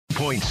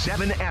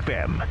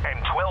FM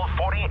and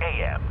 1240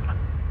 AM.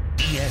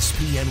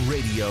 ESPN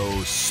Radio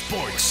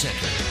Sports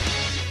Center.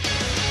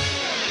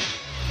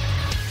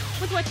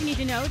 With what you need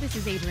to know, this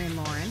is Adrienne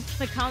Lawrence.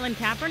 The Colin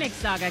Kaepernick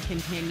saga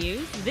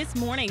continues. This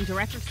morning,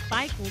 director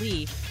Spike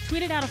Lee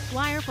tweeted out a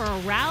flyer for a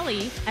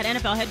rally at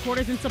NFL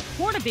headquarters in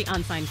support of the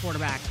unsigned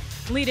quarterback.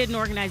 Lee didn't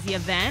organize the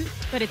event,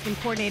 but it's been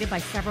coordinated by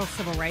several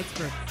civil rights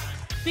groups.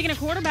 Speaking of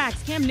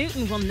quarterbacks, Cam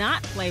Newton will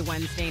not play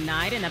Wednesday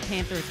night in the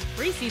Panthers'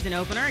 preseason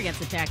opener against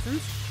the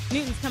Texans.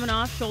 Newton's coming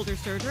off shoulder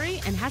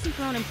surgery and hasn't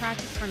thrown in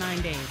practice for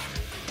 9 days.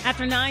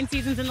 After 9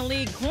 seasons in the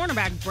league,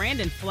 cornerback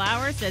Brandon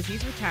Flowers says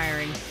he's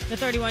retiring. The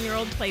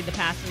 31-year-old played the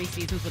past 3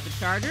 seasons with the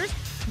Chargers,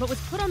 but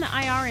was put on the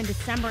IR in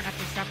December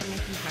after suffering a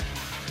concussion.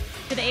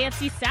 To the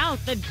AFC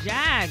South, the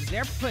Jags,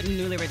 they're putting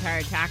newly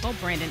retired tackle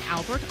Brandon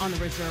Albert on the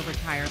reserve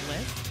retired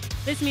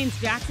list. This means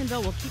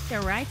Jacksonville will keep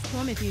their rights to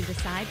him if you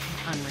decide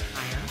to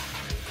unretire.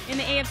 In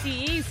the AFC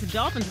East,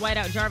 Dolphins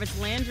wideout Jarvis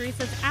Landry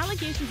says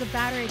allegations of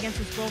battery against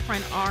his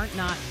girlfriend are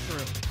not true.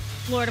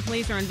 Florida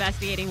police are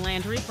investigating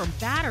Landry for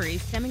battery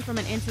stemming from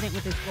an incident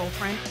with his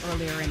girlfriend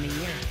earlier in the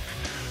year.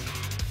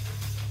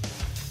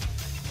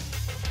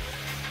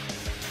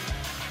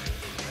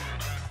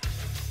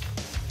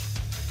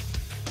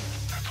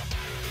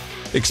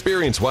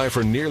 Experience why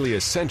for nearly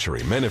a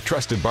century men have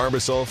trusted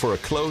Barbasol for a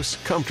close,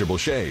 comfortable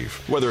shave.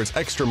 Whether it's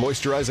extra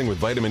moisturizing with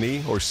vitamin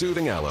E or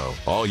soothing aloe,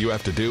 all you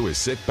have to do is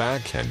sit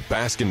back and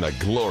bask in the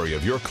glory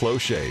of your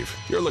close shave.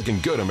 You're looking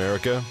good,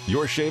 America.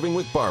 You're shaving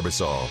with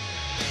Barbasol.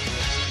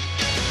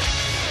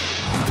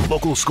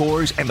 Local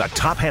scores and the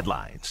top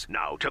headlines.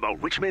 Now to the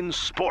Richmond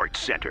Sports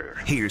Center.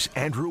 Here's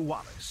Andrew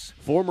Wallace.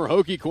 Former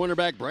Hokie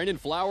cornerback Brandon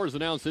Flowers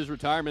announced his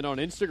retirement on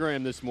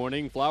Instagram this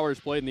morning. Flowers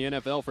played in the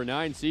NFL for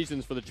 9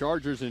 seasons for the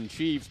Chargers and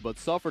Chiefs, but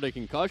suffered a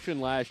concussion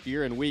last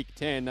year in Week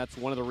 10. That's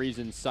one of the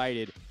reasons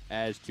cited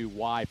as to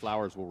why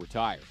Flowers will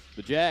retire.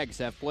 The Jags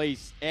have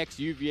placed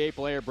ex-UVA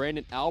player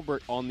Brandon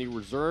Albert on the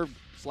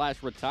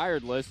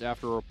reserved/retired list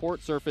after a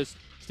report surfaced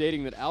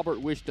stating that Albert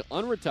wished to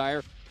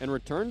unretire and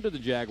return to the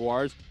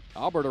Jaguars.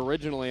 Albert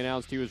originally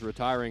announced he was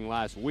retiring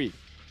last week.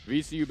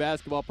 VCU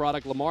basketball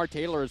product Lamar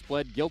Taylor has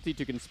pled guilty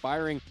to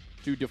conspiring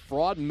to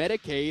defraud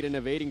Medicaid and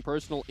evading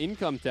personal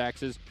income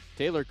taxes.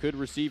 Taylor could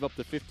receive up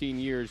to 15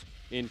 years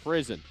in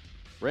prison.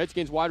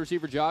 Redskins wide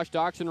receiver Josh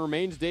Doctson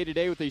remains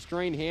day-to-day with a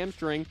strained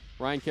hamstring.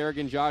 Ryan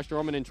Kerrigan, Josh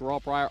Dorman, and Terrell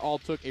Pryor all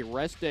took a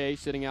rest day,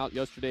 sitting out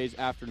yesterday's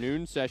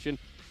afternoon session.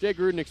 Jay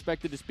Gruden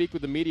expected to speak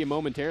with the media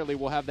momentarily.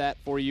 We'll have that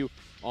for you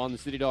on the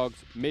City Dogs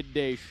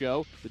midday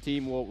show. The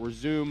team will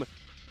resume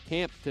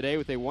camp today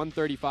with a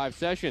 1:35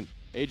 session.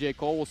 A.J.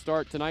 Cole will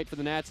start tonight for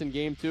the Nats in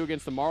Game 2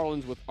 against the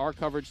Marlins with our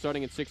coverage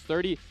starting at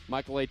 6:30.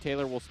 Michael A.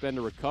 Taylor will spend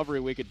a recovery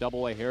week at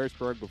Double-A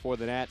Harrisburg before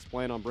the Nats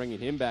plan on bringing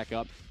him back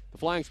up. The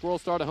Flying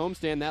Squirrels start a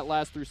homestand that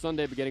lasts through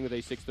Sunday, beginning with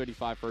a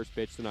 6:35 first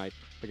pitch tonight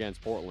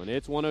against Portland.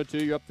 It's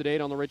 102. You're up to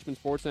date on the Richmond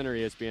Sports Center,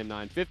 ESPN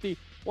 950,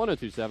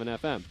 102.7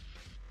 FM.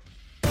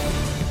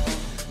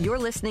 You're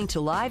listening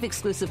to live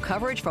exclusive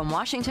coverage from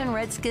Washington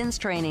Redskins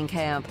training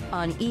camp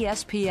on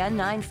ESPN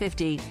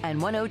 950 and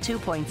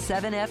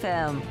 102.7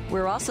 FM.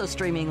 We're also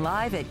streaming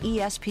live at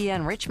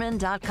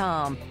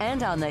ESPNRichmond.com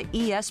and on the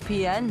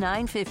ESPN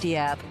 950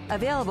 app,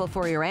 available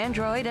for your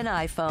Android and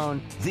iPhone.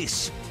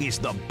 This is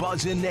the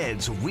Buzz and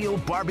Ned's Real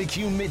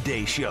Barbecue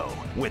Midday Show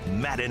with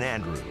Matt and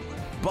Andrew.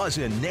 Buzz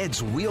and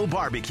Ned's Real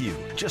Barbecue,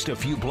 just a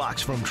few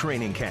blocks from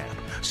training camp.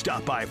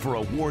 Stop by for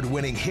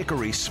award-winning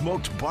Hickory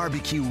smoked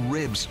barbecue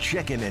ribs,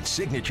 chicken, and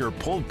signature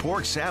pulled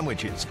pork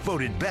sandwiches.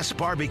 Voted best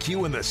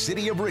barbecue in the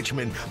city of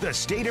Richmond, the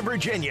state of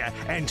Virginia,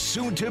 and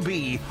soon to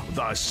be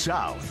the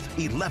South.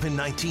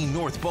 1119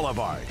 North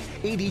Boulevard,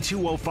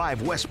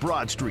 8205 West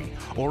Broad Street,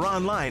 or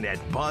online at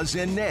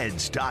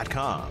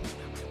buzzandneds.com.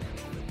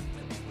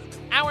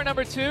 Hour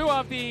number 2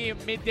 of the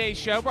midday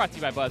show brought to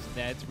you by Buzz and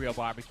Ned's Real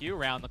Barbecue,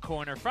 around the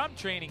corner from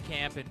training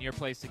camp and your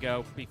place to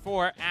go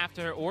before,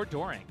 after, or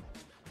during.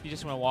 If you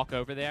just want to walk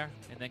over there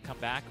and then come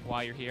back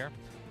while you're here,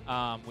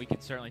 we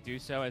can certainly do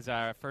so as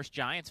our first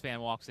Giants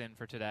fan walks in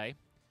for today.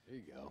 There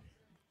you go.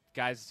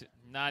 Guy's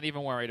not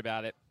even worried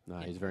about it. No,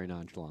 he's very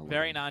nonchalant.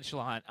 Very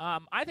nonchalant.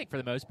 I think for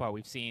the most part,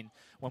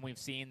 when we've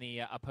seen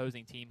the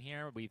opposing team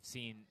here, we've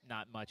seen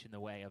not much in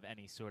the way of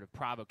any sort of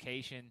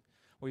provocation.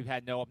 We've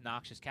had no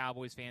obnoxious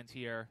Cowboys fans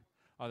here,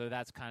 although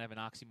that's kind of an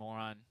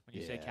oxymoron. When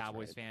you say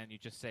Cowboys fan, you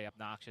just say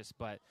obnoxious.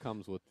 But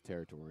comes with the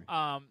territory.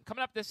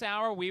 Coming up this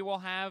hour, we will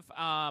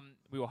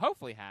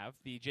hopefully have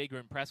the Jay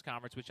Gruden press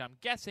conference, which I'm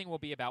guessing will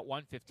be about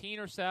 1:15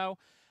 or so,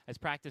 as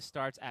practice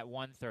starts at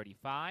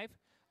 1:35.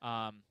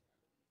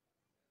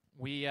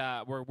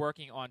 We're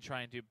working on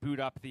trying to boot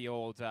up the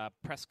old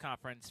press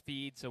conference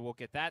feed, so we'll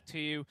get that to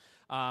you.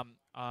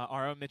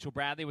 Our own Mitchell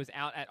Bradley was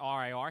out at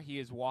RIR. He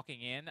is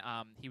walking in.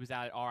 He was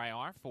out at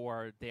RIR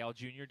for Dale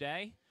Jr.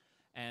 Day.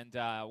 And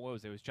what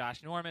was it? It was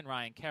Josh Norman,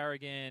 Ryan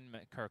Kerrigan,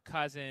 Kirk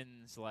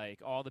Cousins,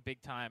 like all the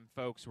big-time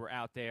folks were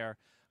out there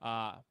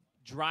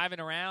driving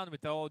around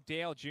with old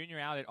Dale Jr.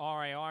 out at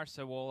RIR.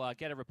 So we'll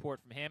get a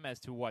report from him as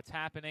to what's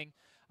happening.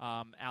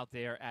 out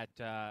there at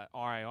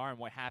RIR and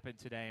what happened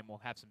today, and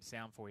we'll have some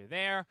sound for you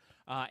there.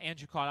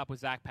 Andrew caught up with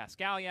Zach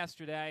Pascal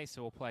yesterday,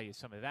 so we'll play you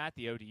some of that.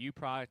 The ODU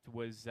product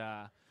was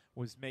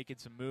making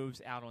some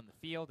moves out on the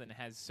field and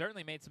has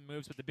certainly made some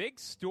moves. But the big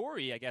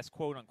story, I guess,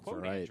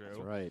 quote-unquote,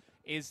 Andrew,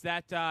 is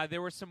that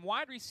there were some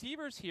wide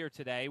receivers here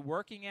today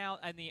working out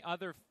in the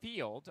other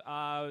field.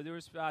 There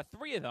was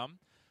 3 of them.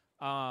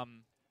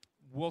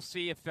 We'll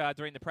see if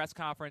during the press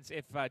conference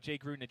if Jay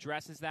Gruden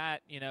addresses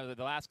that. You know,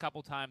 the last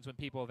couple times when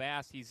people have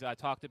asked, he's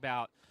talked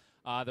about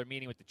their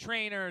meeting with the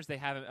trainers. They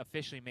haven't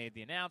officially made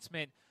the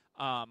announcement.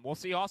 We'll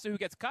see also who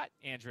gets cut,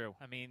 Andrew.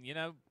 I mean, you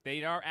know,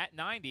 they are at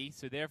 90,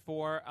 so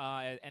therefore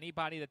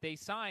anybody that they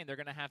sign, they're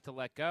going to have to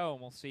let go,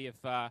 and we'll see if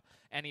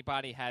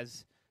anybody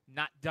has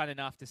not done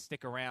enough to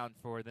stick around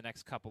for the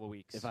next couple of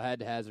weeks. If I had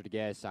to hazard a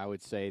guess, I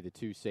would say the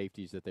 2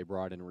 safeties that they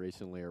brought in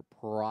recently are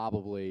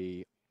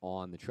probably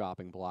on the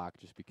chopping block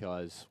just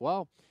because,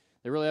 well,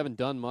 they really haven't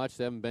done much.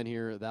 They haven't been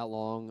here that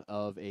long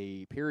of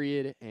a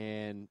period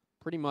and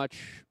pretty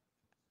much,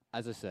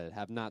 as I said,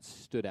 have not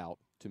stood out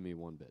to me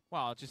one bit.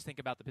 Well, just think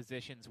about the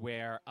positions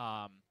where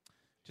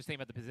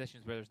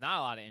there's not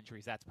a lot of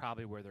injuries. That's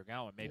probably where they're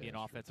going. Maybe an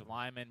offensive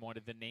lineman, one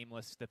of the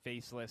nameless, the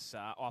faceless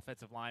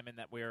offensive linemen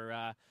that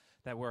we're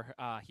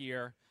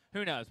here.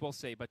 Who knows? We'll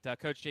see. But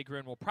Coach Jay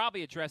Gruden will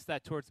probably address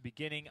that towards the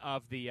beginning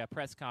of the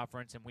press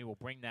conference, and we will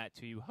bring that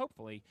to you,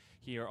 hopefully,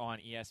 here on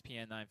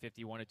ESPN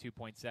 950,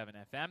 102.7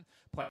 FM.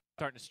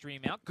 Starting to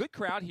stream out. Good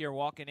crowd here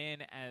walking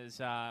in as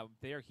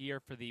they're here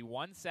for the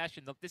one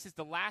session. This is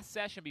the last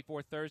session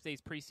before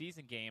Thursday's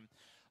preseason game,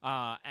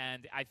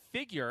 and I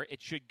figure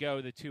it should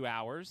go the 2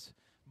 hours,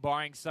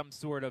 barring some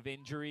sort of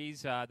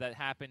injuries that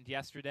happened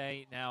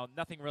yesterday. Now,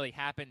 nothing really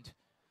happened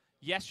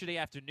yesterday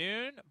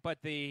afternoon, but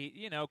the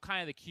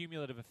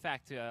cumulative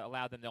effect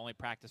allowed them to only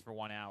practice for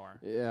 1 hour.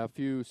 Yeah, a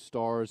few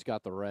stars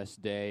got the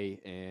rest day,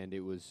 and it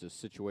was a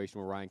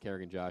situation where Ryan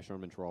Kerrigan, Josh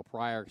Norman, Terrell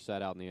Pryor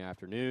sat out in the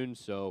afternoon.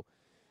 So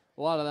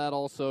a lot of that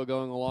also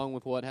going along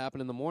with what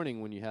happened in the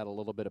morning when you had a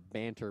little bit of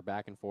banter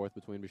back and forth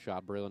between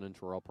Bashad Breeland and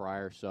Terrell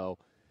Pryor. So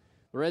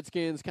the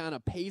Redskins kind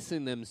of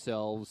pacing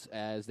themselves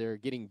as they're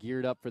getting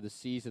geared up for the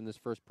season. This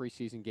first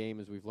preseason game,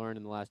 as we've learned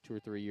in the last 2 or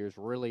 3 years,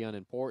 really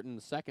unimportant.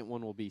 The second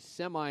one will be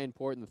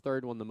semi-important. The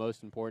third one the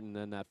most important.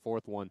 And then that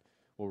fourth one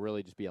will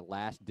really just be a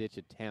last-ditch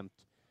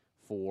attempt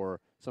for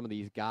some of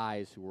these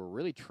guys who are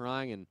really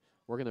trying and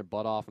working their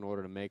butt off in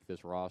order to make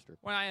this roster.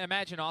 Well, I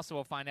imagine also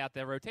we'll find out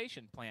their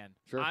rotation plan.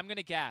 Sure. I'm going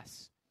to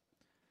guess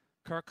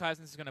Kirk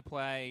Cousins is going to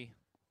play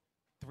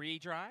 3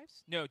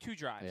 drives? No, 2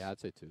 drives. Yeah, I'd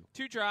say 2.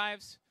 2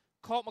 drives.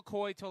 Colt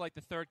McCoy till like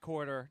the third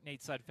quarter.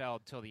 Nate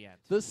Sudfeld till the end.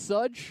 The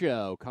Sud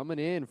Show coming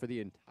in for the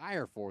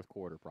entire fourth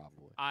quarter,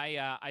 probably.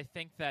 I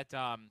think that's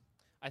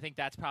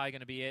probably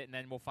going to be it, and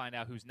then we'll find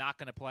out who's not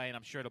going to play, and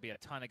I'm sure it'll be a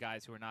ton of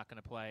guys who are not going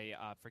to play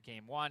for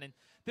Game 1. And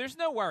there's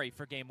no worry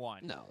for Game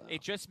 1. No.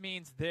 It just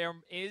means there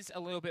is a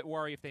little bit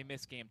worry if they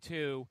miss Game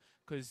 2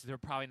 because they're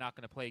probably not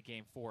going to play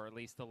Game 4, at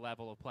least the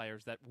level of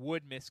players that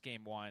would miss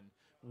Game 1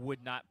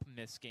 would not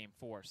miss Game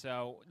 4.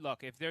 So,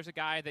 look, if there's a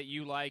guy that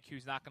you like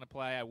who's not going to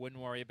play, I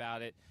wouldn't worry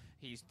about it.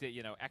 He's,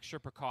 extra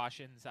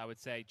precautions. I would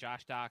say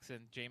Josh Doxson,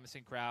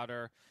 Jamison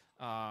Crowder.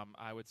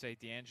 I would say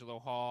D'Angelo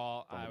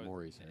Hall.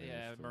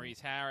 Maurice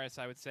Harris.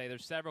 I would say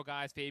there's several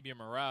guys. Fabian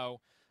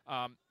Moreau.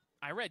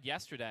 I read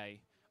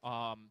yesterday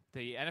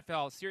the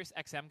NFL Sirius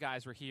XM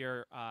guys were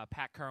here,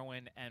 Pat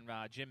Kerwin and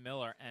Jim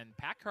Miller. And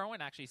Pat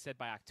Kerwin actually said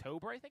by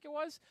October, I think it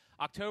was,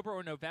 October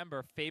or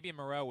November, Fabian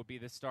Moreau would be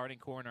the starting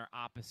corner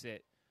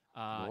opposite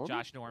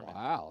Josh Norman.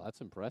 Wow,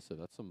 that's impressive.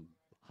 That's some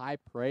high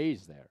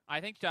praise there. I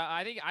think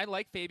I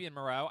like Fabian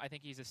Moreau. I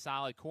think he's a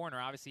solid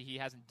corner. Obviously, he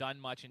hasn't done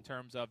much in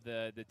terms of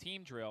the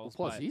team drills.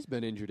 Well, plus, he's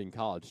been injured in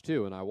college,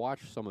 too, and I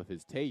watched some of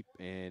his tape,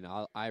 and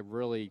I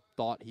really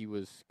thought he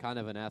was kind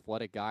of an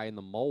athletic guy in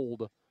the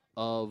mold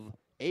of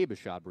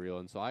Bashad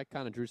Breeland, so I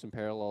kind of drew some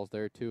parallels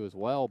there, too, as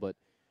well, but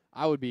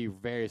I would be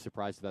very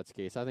surprised if that's the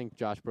case. I think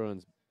Bashad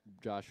Breeland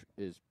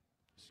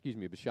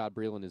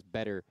is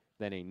better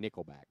than a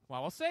nickelback.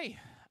 Well, we'll see.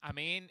 I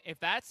mean, if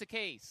that's the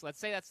case, let's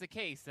say that's the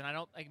case, then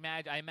I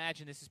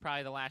imagine this is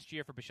probably the last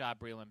year for Bashad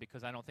Breeland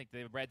because I don't think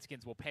the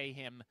Redskins will pay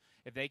him.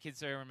 If they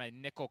consider him a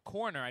nickel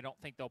corner, I don't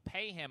think they'll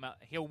pay him.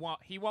 He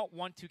won't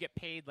want to get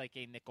paid like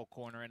a nickel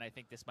corner, and I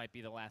think this might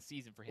be the last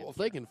season for him. Well, if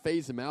they can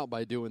phase him out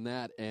by doing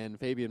that, and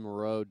Fabian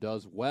Moreau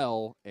does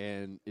well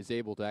and is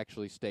able to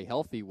actually stay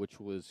healthy, which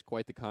was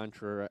quite the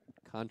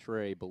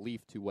contrary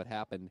belief to what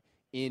happened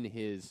in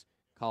his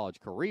college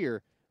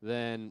career,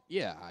 then,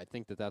 yeah, I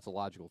think that's a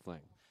logical thing.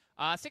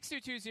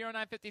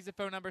 622-0950 is the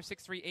phone number.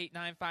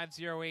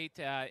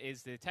 638-9508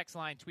 is the text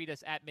line. Tweet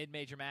us at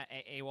MidMajorMatt,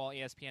 at AWOL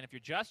ESPN. If you're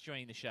just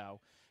joining the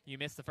show, you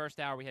missed the first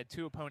hour. We had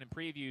 2 opponent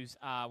previews.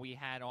 We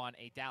had on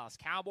a Dallas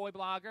Cowboy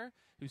blogger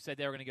who said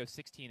they were going to go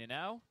 16-0.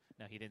 No,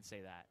 he didn't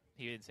say that.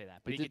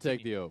 But he did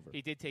take the over.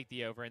 He did take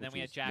the over. And then we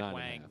had Jack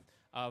Wang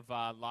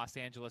Los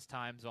Angeles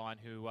Times on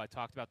who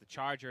talked about the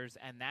Chargers,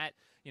 and that,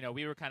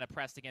 we were kind of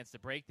pressed against the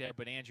break there.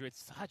 But, Andrew,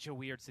 it's such a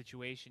weird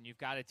situation. You've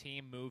got a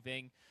team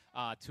moving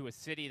to a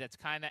city that's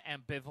kind of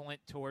ambivalent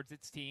towards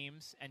its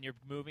teams, and you're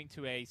moving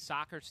to a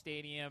soccer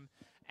stadium,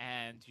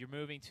 and you're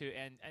moving to –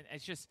 and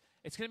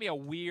it's going to be a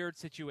weird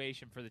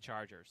situation for the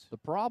Chargers. The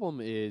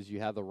problem is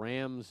you have the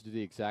Rams do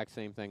the exact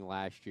same thing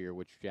last year,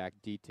 which Jack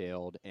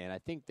detailed, and I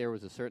think there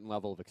was a certain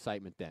level of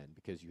excitement then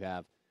because you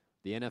have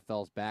the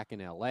NFL's back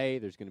in L.A.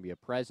 There's going to be a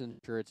presence.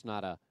 Sure, it's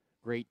not a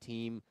great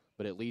team,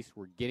 but at least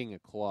we're getting a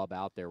club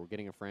out there. We're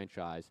getting a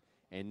franchise.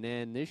 And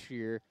then this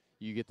year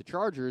you get the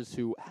Chargers,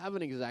 who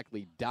haven't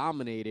exactly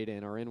dominated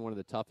and are in one of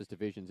the toughest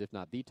divisions, if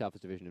not the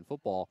toughest division in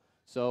football.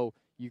 So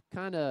you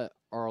kind of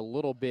are a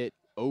little bit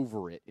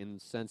over it in the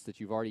sense that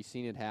you've already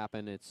seen it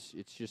happen. It's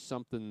just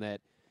something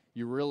that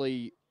you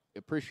really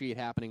appreciate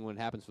happening when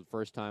it happens for the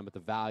first time, but the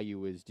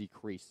value is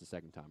decreased the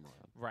second time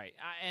around. Right.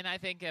 And I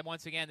think,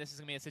 once again, this is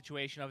going to be a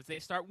situation of if they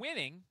start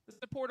winning, the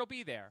support will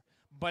be there.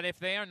 But if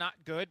they are not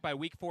good by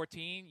Week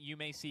 14, you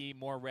may see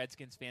more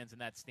Redskins fans in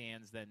that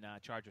stands than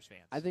Chargers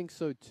fans. I think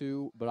so,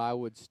 too, but I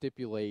would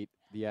stipulate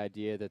the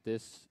idea that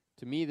this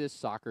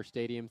soccer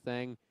stadium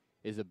thing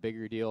is a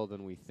bigger deal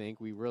than we think.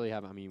 We really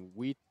have. I mean,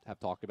 we have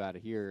talked about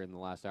it here in the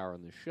last hour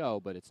on this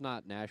show, but it's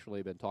not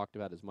nationally been talked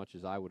about as much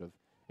as I would have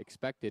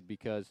expected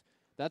because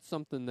that's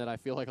something that I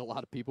feel like a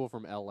lot of people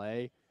from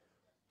L.A.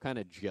 kind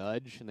of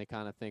judge, and they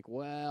kind of think,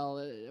 well,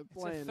 it's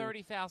a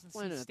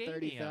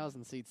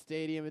 30,000-seat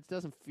stadium. It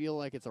doesn't feel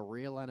like it's a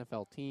real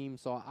NFL team.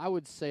 So I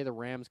would say the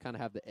Rams kind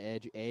of have the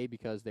edge,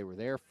 because they were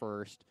there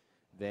first.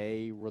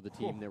 They were the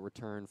team that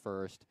returned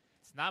first.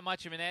 It's not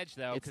much of an edge,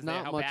 though. It's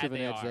not much of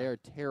an edge. They are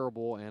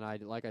terrible,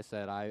 and like I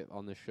said,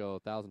 on this show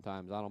 1,000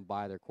 times, I don't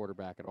buy their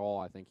quarterback at all.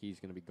 I think he's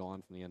going to be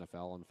gone from the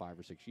NFL in 5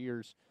 or 6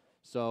 years.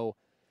 So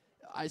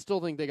I still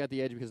think they got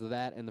the edge because of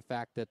that and the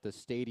fact that the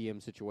stadium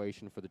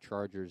situation for the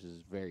Chargers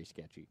is very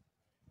sketchy.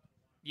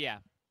 Yeah,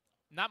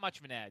 not much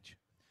of an edge.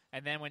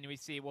 And then when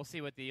we'll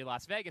see what the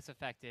Las Vegas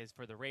effect is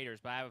for the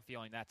Raiders, but I have a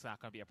feeling that's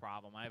not going to be a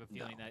problem. I have a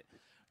feeling that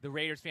the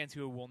Raiders fans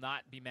who will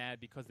not be mad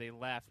because they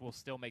left will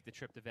still make the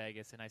trip to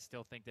Vegas, and I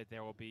still think that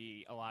there will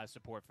be a lot of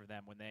support for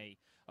them when they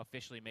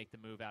officially make the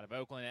move out of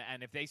Oakland.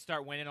 And if they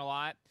start winning a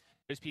lot,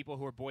 there's people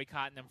who are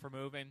boycotting them for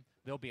moving.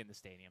 They'll be in the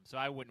stadium. So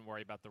I wouldn't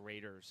worry about the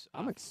Raiders.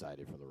 I'm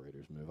excited for the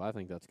Raiders move. I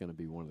think that's going to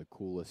be one of the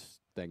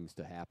coolest things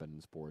to happen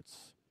in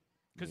sports.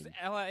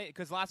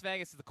 Because Las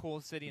Vegas is the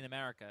coolest city in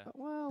America.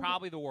 Well,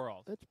 probably the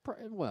world. It's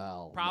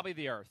probably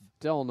the earth.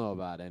 Don't know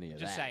about any of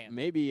Just that. saying.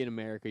 Maybe in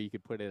America you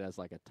could put it as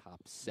like a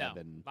top 7.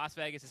 No, Las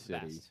Vegas is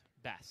city.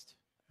 best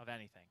of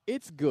anything.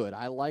 It's good.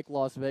 I like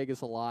Las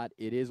Vegas a lot.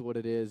 It is what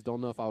it is.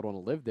 Don't know if I would want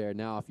to live there.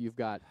 Now, if you've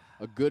got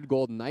a good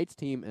Golden Knights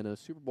team and a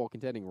Super Bowl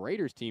contending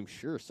Raiders team,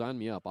 sure, sign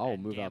me up. I will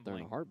move out there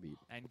in a heartbeat.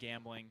 And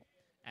gambling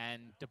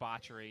and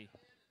debauchery.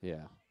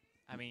 Yeah.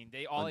 I mean,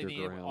 all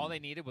they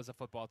needed was a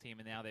football team,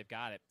 and now they've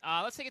got it.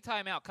 Let's take a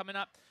timeout. Coming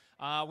up,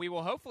 we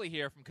will hopefully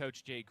hear from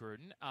Coach Jay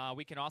Gruden.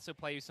 We can also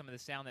play you some of the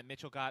sound that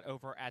Mitchell got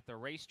over at the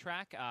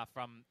racetrack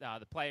from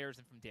the players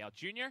and from Dale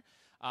Jr.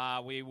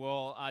 We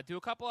will do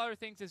a couple other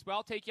things as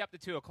well. Take you up to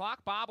 2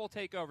 o'clock. Bob will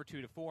take over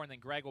 2 to 4, and then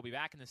Greg will be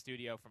back in the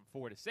studio from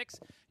 4 to 6.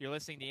 You're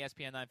listening to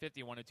ESPN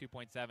 950,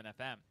 102.7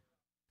 FM.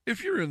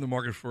 If you're in the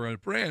market for a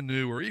brand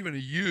new or even a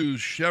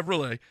used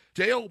Chevrolet,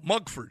 Dale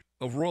Mugford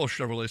of Royal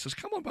Chevrolet says,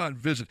 come on by and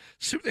visit.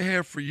 See what they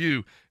have for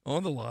you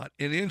on the lot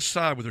and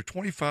inside with their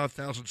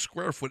 25,000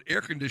 square foot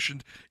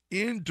air-conditioned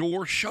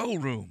indoor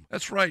showroom.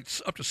 That's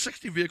right, up to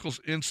 60 vehicles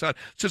inside.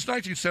 Since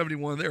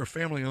 1971, they are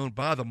family-owned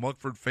by the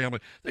Mugford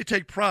family. They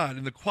take pride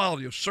in the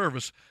quality of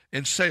service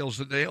and sales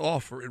that they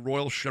offer at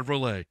Royal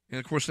Chevrolet. And,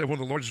 of course, they have one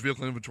of the largest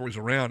vehicle inventories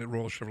around at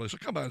Royal Chevrolet. So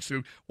come by and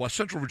see why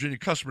Central Virginia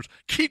customers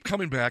keep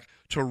coming back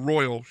to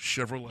Royal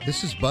Chevrolet.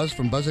 This is Buzz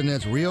from Buzz &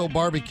 Ned's Real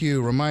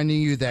Barbecue,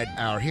 reminding you that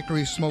our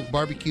Hickory Smoked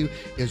Barbecue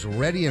is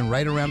ready and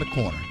right around the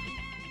corner.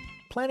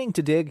 Planning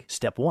to dig?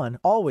 Step 1.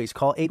 Always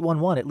call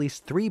 811 at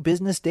least 3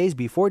 business days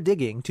before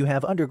digging to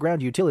have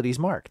underground utilities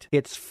marked.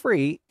 It's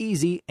free,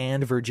 easy,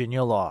 and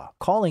Virginia law.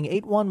 Calling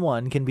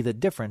 811 can be the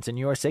difference in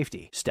your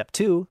safety. Step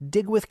 2.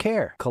 Dig with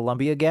care.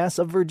 Columbia Gas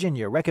of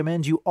Virginia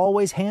recommends you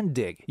always hand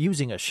dig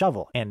using a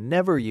shovel and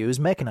never use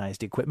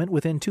mechanized equipment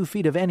within 2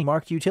 feet of any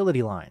marked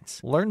utility lines.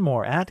 Learn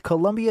more at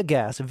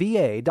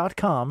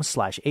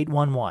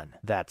columbiagasva.com/811.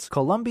 That's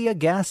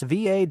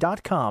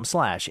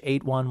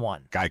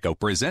columbiagasva.com/811. Geico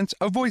presents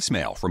a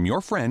voicemail from your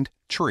friend,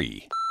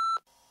 Tree.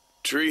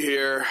 Tree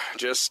here.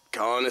 Just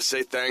calling to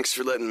say thanks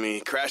for letting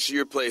me crash at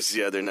your place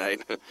the other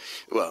night.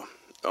 Well,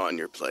 on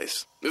your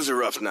place. It was a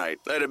rough night.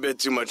 I had a bit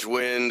too much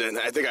wind, and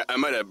I think I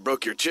might have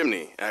broke your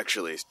chimney,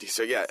 actually.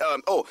 So, yeah.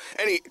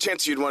 Any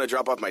chance you'd want to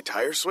drop off my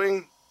tire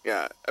swing?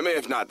 Yeah. I mean,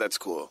 if not, that's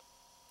cool.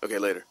 Okay,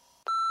 later.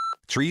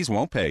 Trees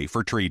won't pay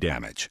for tree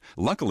damage.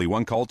 Luckily,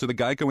 one call to the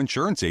Geico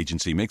Insurance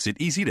Agency makes it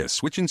easy to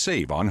switch and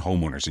save on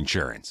homeowners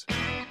insurance.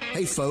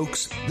 Hey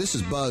folks, this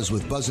is Buzz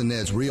with Buzz and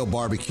Ned's Real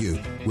Barbecue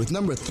with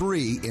number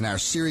 3 in our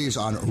series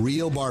on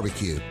Real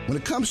Barbecue. When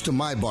it comes to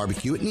my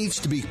barbecue, it needs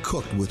to be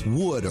cooked with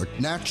wood or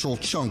natural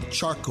chunk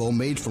charcoal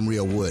made from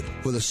real wood.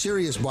 For the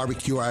serious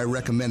barbecue, I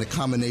recommend a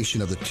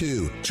combination of the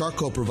two.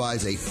 Charcoal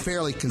provides a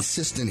fairly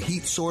consistent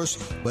heat source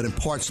but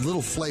imparts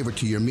little flavor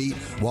to your meat,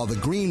 while the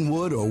green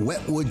wood or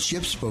wet wood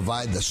chips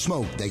provide the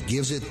smoke that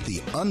gives it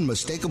the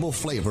unmistakable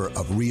flavor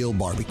of real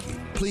barbecue.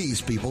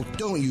 Please, people,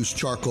 don't use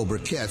charcoal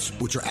briquettes,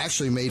 which are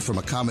actually made from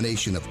a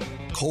combination of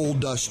coal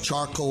dust,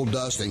 charcoal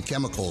dust, and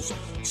chemicals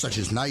such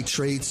as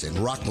nitrates and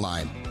rock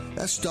lime.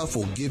 That stuff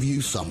will give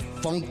you some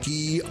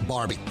funky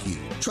barbecue.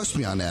 Trust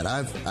me on that.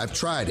 I've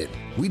tried it.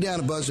 We down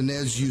at Buzz and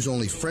Ned's use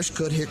only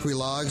fresh-cut hickory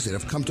logs that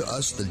have come to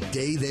us the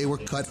day they were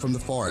cut from the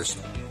forest.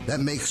 That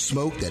makes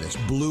smoke that is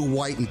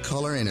blue-white in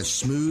color and as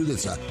smooth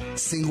as a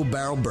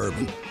single-barrel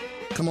bourbon.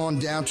 Come on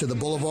down to the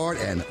boulevard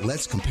and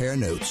let's compare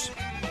notes.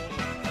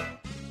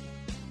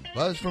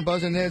 Buzz from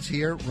Buzz and Ned's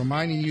here,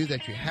 reminding you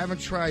that you haven't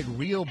tried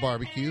real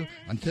barbecue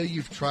until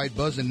you've tried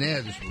Buzz and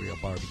Ned's Real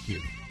Barbecue.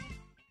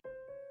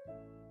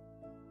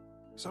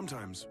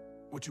 Sometimes,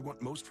 what you want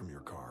most from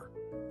your car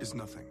is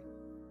nothing.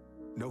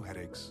 No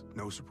headaches,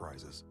 no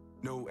surprises,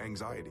 no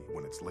anxiety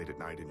when it's late at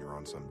night and you're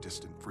on some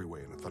distant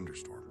freeway in a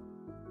thunderstorm.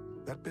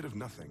 That bit of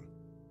nothing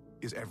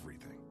is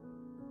everything.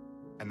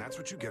 And that's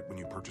what you get when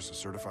you purchase a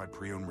certified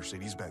pre-owned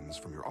Mercedes-Benz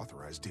from your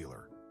authorized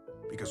dealer.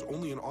 Because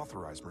only an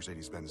authorized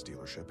Mercedes-Benz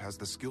dealership has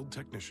the skilled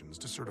technicians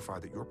to certify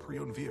that your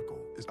pre-owned vehicle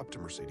is up to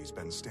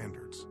Mercedes-Benz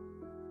standards.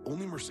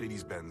 Only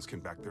Mercedes-Benz can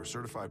back their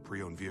certified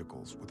pre-owned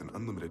vehicles with an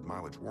unlimited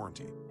mileage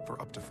warranty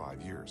for up to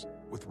 5 years,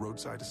 with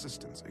roadside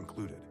assistance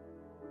included.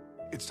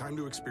 It's time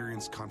to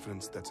experience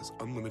confidence that's as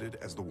unlimited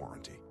as the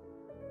warranty.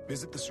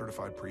 Visit the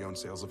certified pre-owned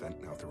sales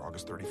event now through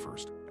August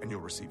 31st, and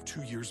you'll receive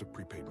 2 years of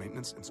prepaid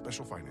maintenance and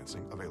special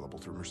financing available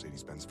through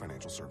Mercedes-Benz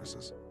Financial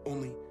Services,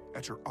 only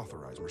at your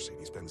authorized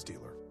Mercedes-Benz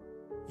dealer.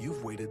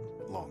 You've waited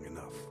long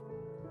enough.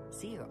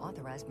 See your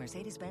authorized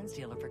Mercedes-Benz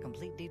dealer for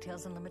complete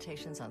details and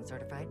limitations on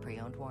certified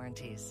pre-owned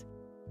warranties.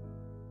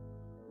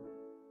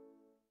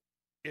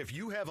 If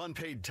you have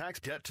unpaid tax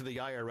debt to the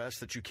IRS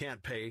that you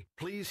can't pay,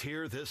 please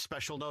hear this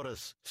special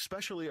notice.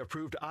 Specially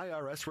approved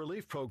IRS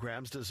relief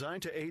programs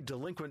designed to aid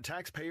delinquent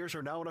taxpayers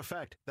are now in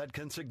effect that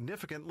can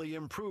significantly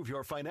improve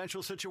your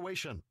financial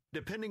situation.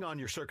 Depending on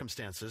your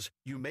circumstances,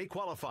 you may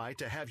qualify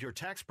to have your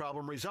tax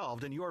problem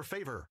resolved in your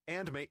favor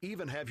and may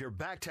even have your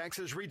back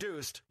taxes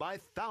reduced by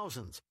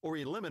thousands or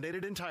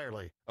eliminated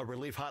entirely. A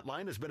relief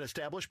hotline has been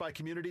established by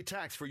Community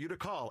Tax for you to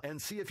call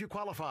and see if you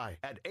qualify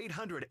at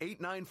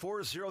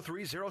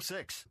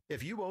 800-894-0306.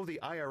 If you owe the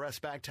IRS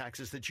back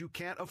taxes that you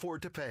can't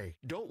afford to pay,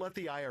 don't let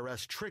the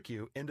IRS trick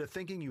you into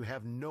thinking you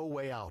have no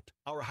way out.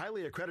 Our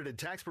highly accredited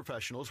tax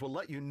professionals will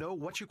let you know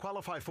what you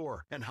qualify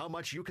for and how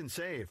much you can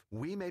save.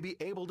 We may be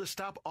able to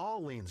stop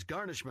all liens,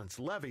 garnishments,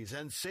 levies,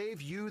 and save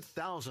you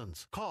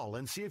thousands. Call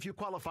and see if you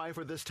qualify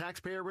for this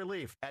taxpayer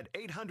relief at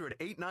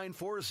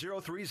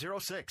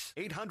 800-894-0306.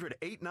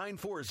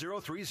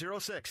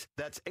 800-894-0306.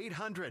 That's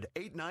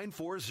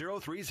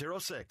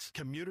 800-894-0306.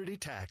 Community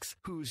Tax.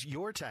 Who's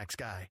your tax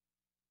guy?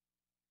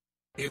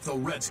 If the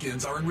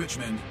Redskins are in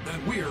Richmond,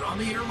 then we're on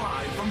the air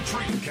live from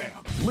training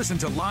camp. Listen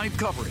to live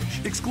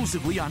coverage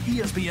exclusively on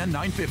ESPN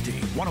 950,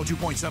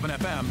 102.7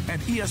 FM,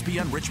 and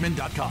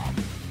ESPNRichmond.com.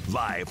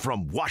 Live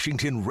from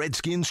Washington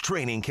Redskins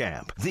training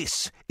camp,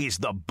 this is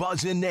the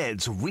Buzz and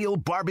Ned's Real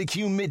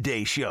Barbecue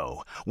Midday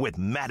Show with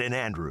Matt and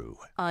Andrew.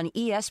 On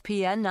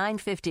ESPN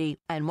 950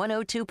 and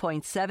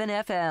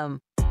 102.7 FM.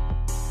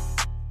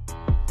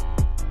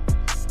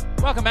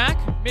 Welcome back.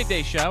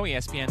 Midday show,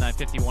 ESPN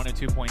 950,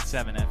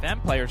 102.7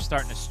 FM. Players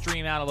starting to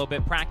stream out a little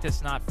bit.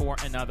 Practice not for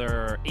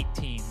another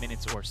 18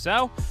 minutes or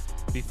so.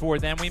 Before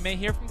then, we may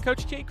hear from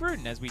Coach Jay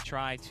Gruden as we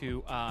try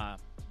to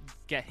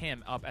get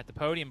him up at the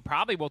podium.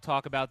 Probably we'll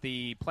talk about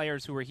the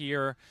players who were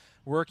here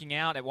working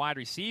out at wide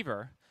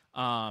receiver.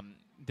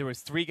 There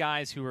was 3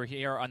 guys who were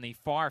here on the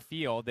far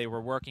field. They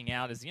were working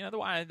out as, you know,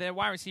 the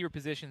wide receiver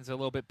position's a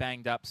little bit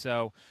banged up,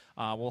 so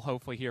we'll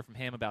hopefully hear from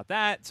him about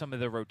that. Some of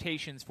the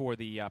rotations for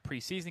the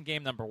preseason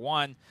game. Number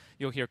 1,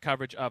 you'll hear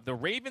coverage of the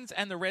Ravens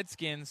and the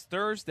Redskins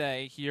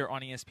Thursday here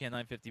on ESPN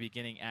 950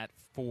 beginning at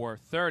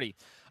 4:30.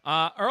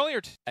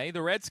 Earlier today,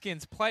 the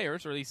Redskins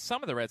players, or at least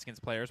some of the Redskins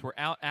players, were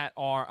out at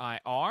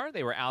RIR.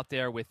 They were out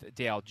there with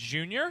Dale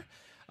Jr.,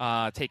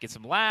 taking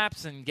some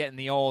laps and getting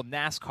the old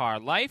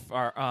NASCAR life.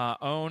 Our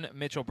own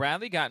Mitchell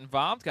Bradley got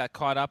involved, got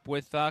caught up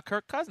with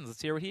Kirk Cousins.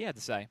 Let's hear what he had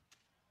to say.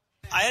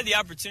 I had the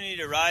opportunity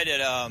to ride at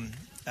a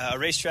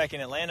racetrack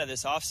in Atlanta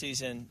this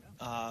offseason,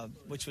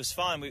 which was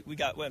fun. We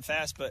went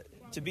fast, but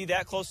to be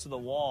that close to the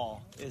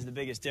wall is the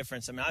biggest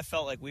difference. I mean, I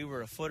felt like we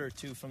were a foot or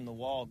two from the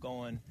wall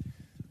going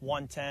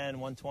 110,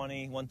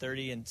 120,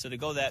 130, and so to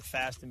go that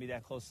fast and be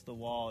that close to the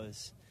wall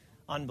is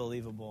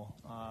unbelievable.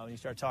 When you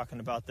start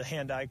talking about the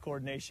hand-eye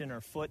coordination or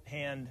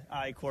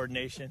foot-hand-eye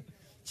coordination,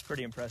 it's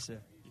pretty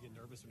impressive. You get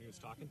nervous when he was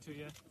talking to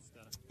you?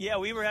 Yeah,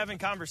 we were having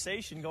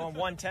conversation going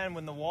 110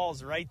 when the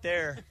wall's right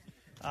there.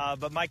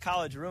 But my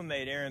college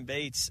roommate, Aaron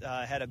Bates,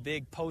 had a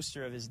big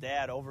poster of his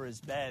dad over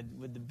his bed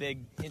with the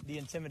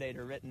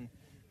Intimidator written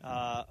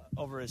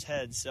over his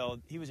head. So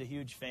he was a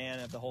huge fan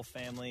of the whole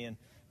family, and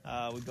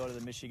we'd go to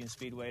the Michigan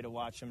Speedway to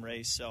watch him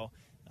race. So,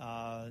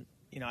 I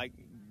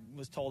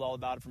was told all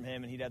about it from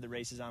him, and he'd had the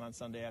races on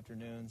Sunday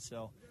afternoon.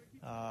 So,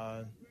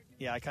 I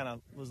kind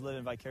of was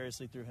living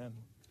vicariously through him.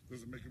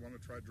 Does it make you want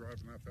to try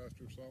driving that fast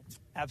yourself?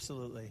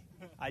 Absolutely.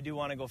 I do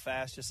want to go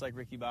fast, just like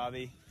Ricky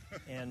Bobby.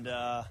 And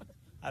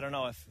I don't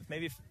know,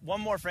 if one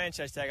more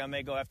franchise tag, I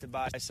may have to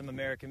buy some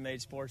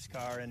American-made sports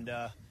car and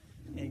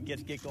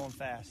get going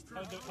fast.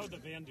 How'd the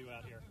van do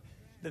out here?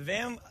 The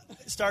van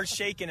starts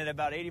shaking at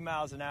about 80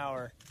 miles an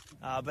hour,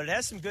 but it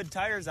has some good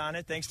tires on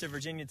it, thanks to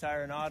Virginia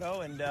Tire and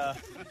Auto. And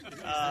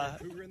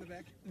Cougar in the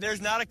back?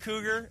 There's not a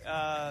Cougar.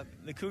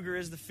 The Cougar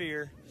is the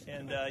fear,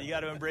 and you got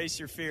to embrace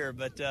your fear.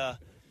 But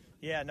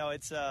it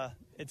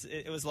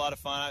was a lot of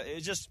fun. It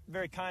was just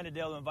very kind of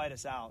Dale to invite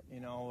us out.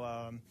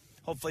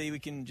 Hopefully we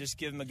can just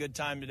give him a good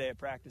time today at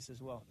practice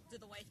as well.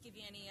 Did the wife give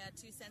you any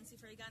 2 cents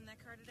before you got in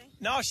that car today?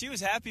 No, she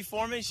was happy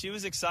for me. She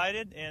was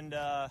excited, and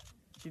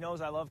she knows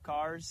I love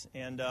cars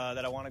and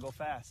that I want to go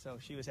fast, so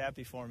she was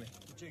happy for me.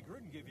 Did Jay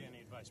Gruden give you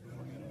any advice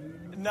before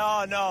you?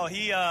 No,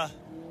 he.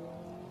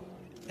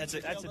 That's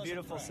a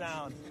beautiful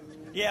sound.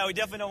 Yeah, we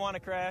definitely don't want to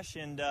crash,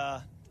 and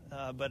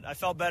but I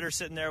felt better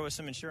sitting there with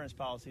some insurance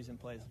policies in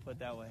place. Put it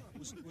that way.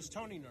 Was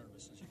Tony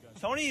nervous as you guys?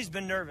 Tony's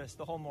been nervous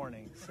the whole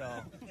morning, so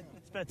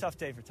it's been a tough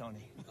day for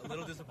Tony. A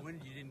little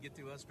disappointed you didn't get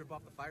to strip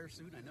off the fire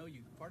suit. I know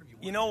part of you.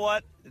 You know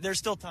what? There's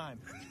still time.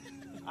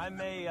 I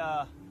may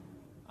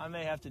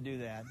have to do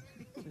that.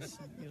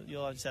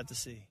 You'll just have to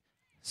see.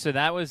 So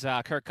that was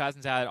Kirk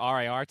Cousins out at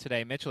RIR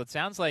today. Mitchell, it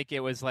sounds like it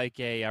was like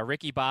a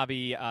Ricky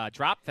Bobby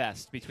drop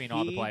fest between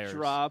all the players. He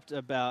dropped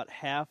about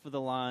half of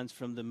the lines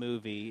from the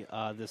movie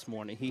this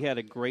morning. He had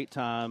a great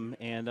time,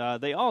 and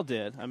they all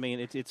did. I mean,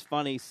 it's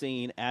funny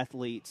seeing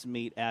athletes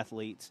meet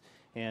athletes.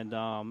 And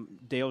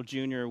Dale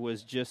Jr.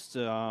 was just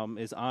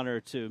as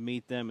honored to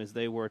meet them as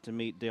they were to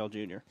meet Dale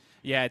Jr.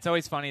 Yeah, it's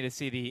always funny to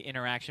see the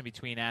interaction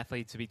between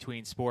athletes,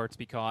 between sports,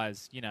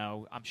 because,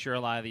 I'm sure a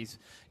lot of these,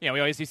 we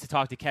always used to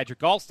talk to Kedrick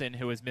Galston,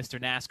 who was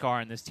Mr.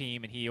 NASCAR in this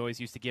team, and he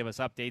always used to give us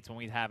updates when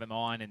we'd have him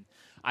on. And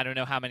I don't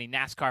know how many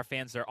NASCAR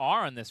fans there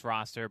are on this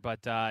roster, but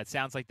it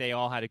sounds like they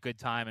all had a good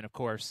time. And, of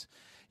course,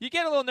 you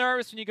get a little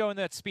nervous when you go in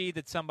that speed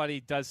that somebody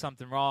does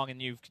something wrong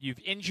and you've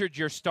injured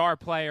your star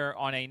player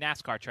on a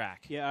NASCAR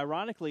track. Yeah,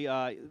 ironically,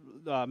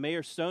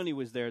 Mayor Stoney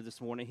was there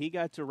this morning. He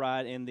got to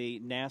ride in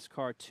the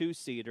NASCAR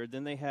two-seater.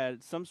 Then they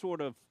had some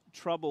sort of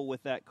trouble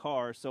with that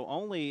car, so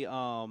only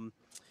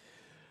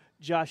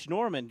Josh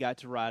Norman got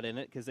to ride in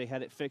it because they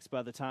had it fixed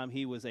by the time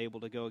he was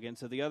able to go again.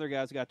 So the other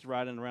guys got to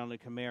ride in around the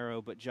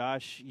Camaro, but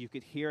Josh, you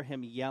could hear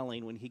him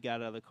yelling when he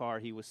got out of the car.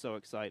 He was so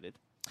excited.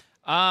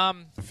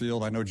 The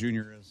field, I know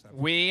Junior is.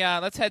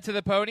 Let's head to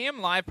the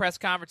podium. Live press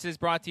conferences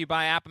brought to you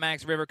by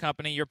Appomattox River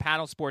Company, your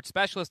paddle sports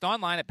specialist,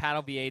 online at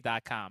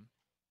paddleva.com.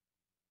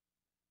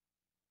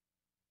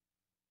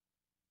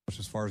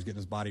 As far as getting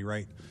his body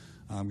right,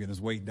 getting his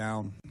weight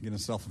down, getting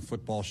himself in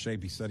football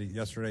shape. He said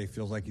yesterday he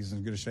feels like he's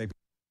in good shape.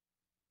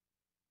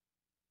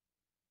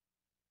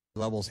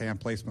 Levels, hand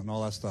placement, and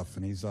all that stuff,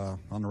 and he's on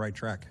the right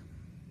track.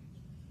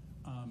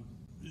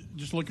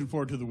 Just looking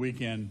forward to the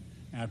weekend.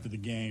 After the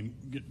game,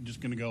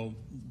 just going to go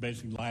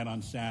basically light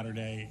on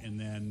Saturday and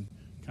then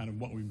kind of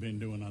what we've been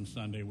doing on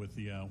Sunday with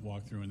the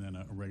walkthrough and then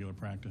a regular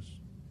practice.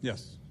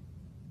 Yes,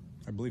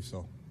 I believe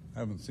so. I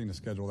haven't seen the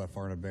schedule that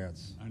far in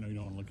advance. I know you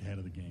don't want to look ahead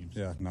of the games.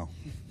 Yeah, no.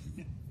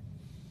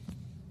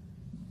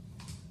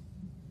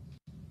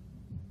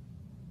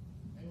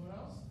 Anyone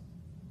else?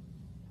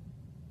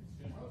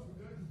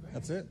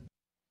 That's it.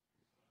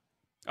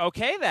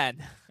 Okay,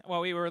 then.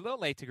 Well, we were a little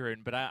late to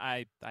Gruden, but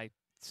I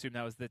assume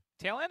that was the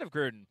tail end of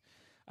Gruden.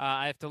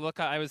 I have to look.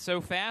 I was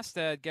so fast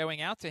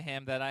going out to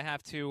him that I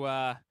have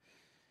to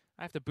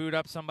boot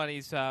up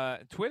somebody's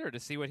Twitter to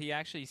see what he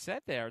actually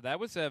said there. That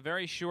was a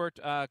very short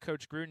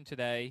Coach Gruden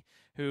today,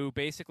 who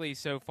basically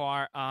so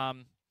far.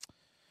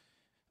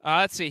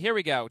 Let's see. Here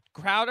we go.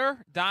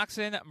 Crowder,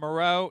 Doxson,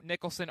 Moreau,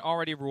 Nicholson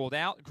already ruled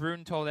out.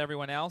 Gruden told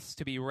everyone else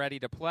to be ready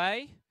to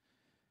play.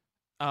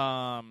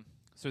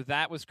 So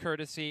that was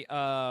courtesy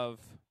of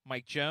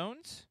Mike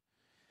Jones.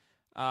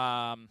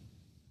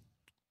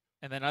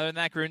 And then other than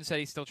that, Gruden said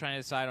he's still trying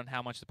to decide on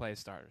how much to play as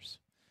starters.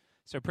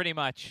 So pretty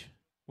much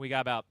we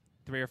got about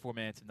 3 or 4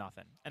 minutes of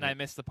nothing. And I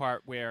missed the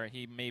part where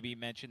he maybe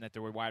mentioned that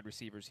there were wide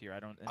receivers here. I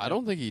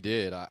don't think he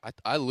did.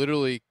 I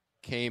literally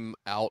came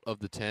out of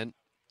the tent,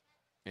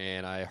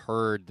 and I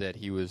heard that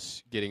he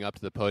was getting up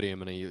to the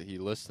podium, and he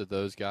listed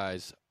those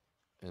guys,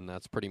 and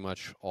that's pretty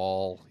much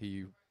all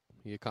he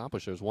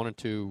accomplished. There was 1 or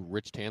 2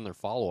 Rich Tandler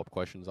follow-up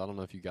questions. I don't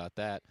know if you got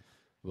that,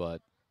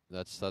 but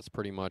that's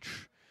pretty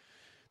much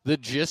the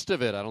gist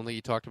of it. I don't think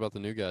he talked about the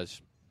new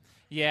guys.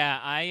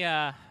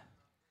 Yeah,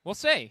 we'll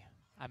see.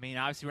 I mean,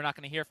 obviously we're not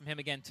going to hear from him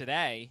again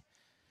today.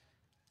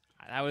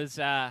 That was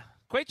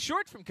quite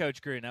short from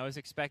Coach Gruden. I was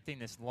expecting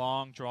this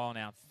long,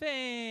 drawn-out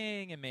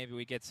thing, and maybe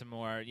we get some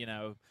more,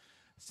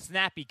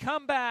 snappy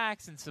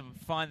comebacks and some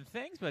fun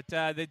things, but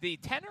the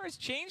tenor has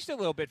changed a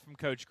little bit from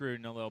Coach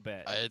Gruden a little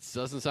bit. It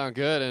doesn't sound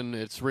good, and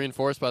it's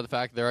reinforced by the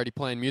fact that they're already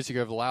playing music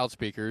over the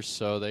loudspeakers,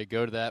 so they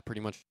go to that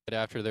pretty much right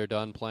after they're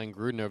done playing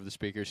Gruden over the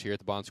speakers here at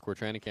the Bon Secours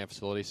Training Camp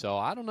facility. So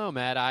I don't know,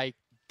 Matt. I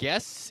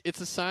guess it's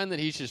a sign that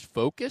he's just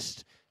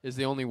focused is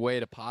the only way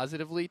to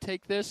positively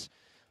take this,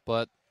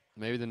 but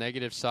maybe the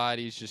negative side,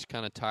 he's just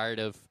kind of tired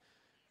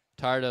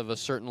of a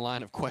certain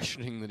line of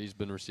questioning that he's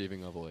been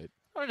receiving of late.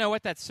 I don't know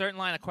what that certain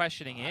line of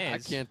questioning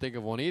is. I can't think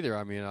of one either.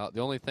 I mean, the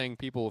only thing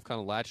people have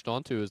kind of latched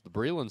onto is the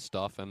Breland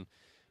stuff, and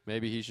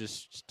maybe he's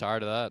just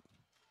tired of that.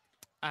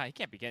 He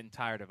can't be getting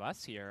tired of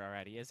us here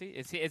already, is he?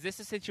 Is this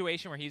a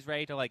situation where he's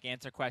ready to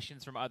answer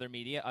questions from other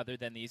media other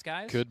than these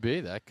guys? Could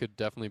be. That could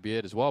definitely be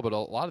it as well. But a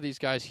lot of these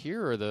guys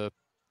here are the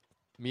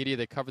media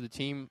that cover the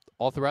team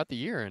all throughout the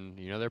year, and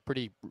they're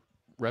pretty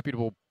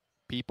reputable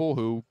people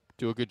who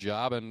do a good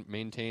job and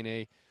maintain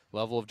a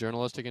level of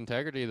journalistic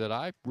integrity that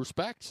I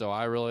respect, so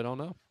I really don't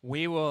know.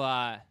 We will,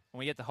 when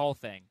we get the whole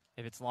thing,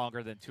 if it's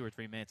longer than 2 or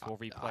 3 minutes, we'll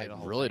replay the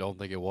whole I really thing. don't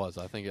think it was.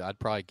 I think I'd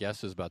probably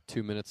guess it's about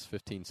 2 minutes,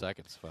 15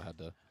 seconds if I had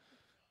to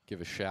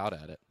give a shout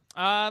at it.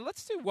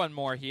 Let's do one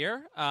more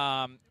here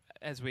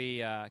as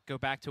we go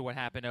back to what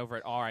happened over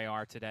at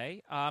RIR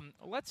today.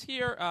 Let's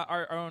hear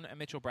our own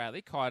Mitchell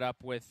Bradley caught up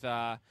with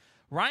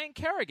Ryan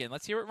Kerrigan.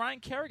 Let's hear what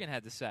Ryan Kerrigan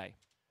had to say.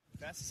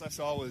 Fastest I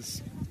saw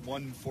was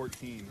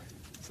 1:14.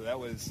 So that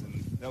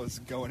was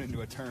going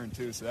into a turn,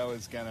 too. So that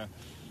was kind of,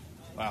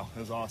 wow,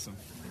 that was awesome.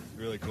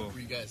 Really cool. Were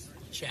you guys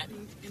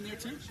chatting in there,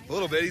 too? A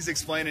little bit. He's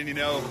explaining,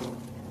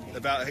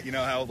 about,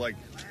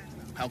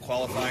 how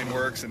qualifying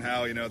works and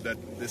how, that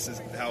this is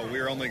how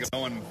we're only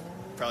going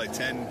probably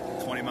 10,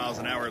 20 miles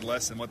an hour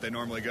less than what they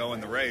normally go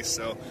in the race.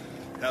 So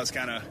that was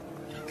kind of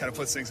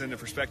puts things into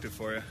perspective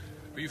for you.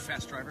 Were you a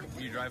fast driver?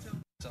 Were you drive?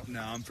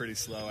 No, I'm pretty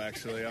slow,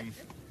 actually. I'm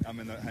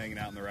hanging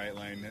out in the right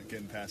lane,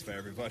 getting passed by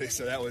everybody.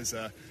 So that was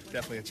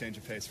definitely a change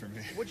of pace for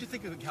me. What did you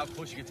think of how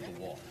close you get to the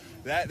wall?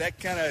 That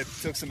kind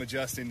of took some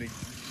adjusting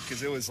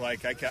because it was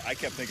like I kept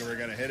thinking we were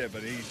going to hit it,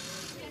 but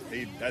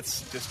he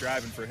that's just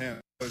driving for him.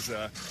 It was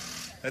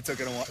that took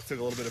a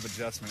little bit of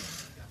adjustment.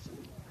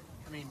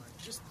 I mean,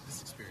 just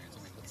this experience.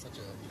 I mean, with such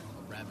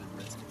a rabid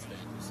Redskins fan,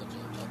 who's such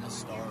a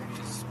star of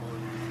this sport,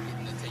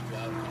 getting to take you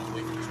out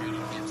away from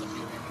training camps.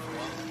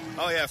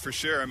 Oh yeah, for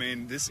sure. I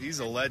mean, he's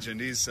a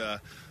legend. He's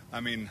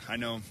I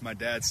know my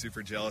dad's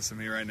super jealous of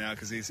me right now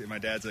because my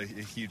dad's a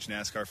huge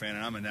NASCAR fan,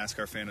 and I'm a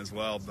NASCAR fan as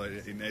well. But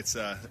it's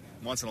a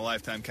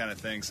once-in-a-lifetime kind of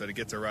thing, so to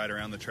get to ride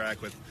around the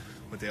track with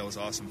Dale was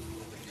awesome.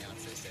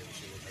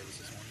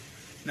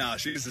 No,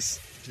 she's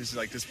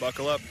like, just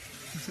buckle up.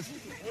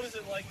 What is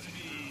it like to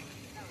be,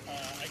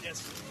 I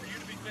guess, for you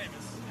to be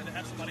famous and to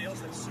have somebody else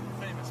that's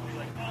super famous and be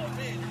like, oh,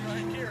 man, you're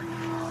Ryan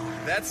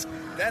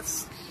Kerrigan?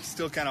 That's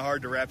still kind of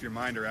hard to wrap your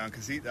mind around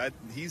because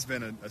he's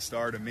been a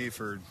star to me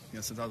for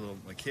since I was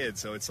a kid.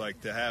 So it's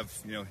like to have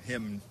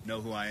him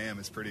know who I am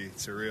is pretty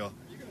surreal.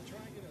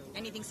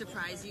 Anything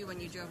surprise you when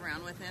you drove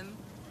around with him?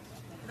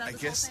 I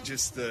guess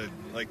just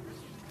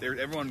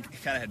everyone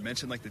kind of had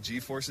mentioned the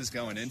G-forces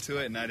going into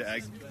it, and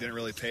I didn't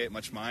really pay it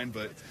much mind,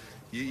 but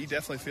you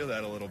definitely feel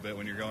that a little bit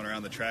when you're going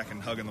around the track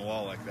and hugging the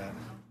wall like that.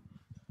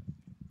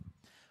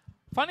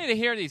 Funny to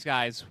hear these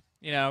guys.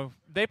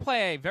 They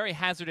play a very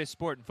hazardous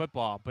sport in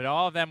football, but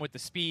all of them with the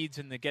speeds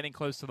and the getting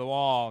close to the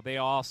wall, they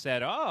all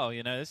said,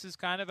 this is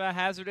kind of a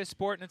hazardous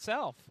sport in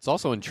itself. It's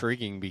also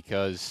intriguing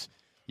because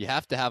you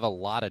have to have a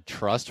lot of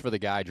trust for the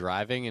guy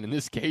driving, and in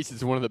this case,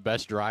 it's one of the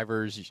best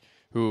drivers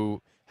who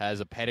has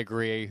a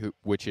pedigree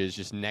which is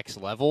just next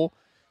level.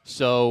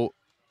 So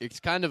it's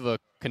kind of a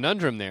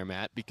conundrum there,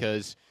 Matt,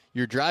 because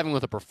you're driving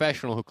with a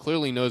professional who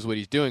clearly knows what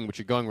he's doing, but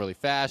you're going really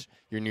fast.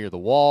 You're near the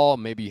wall.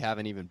 Maybe you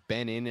haven't even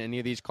been in any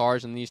of these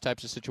cars in these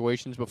types of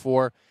situations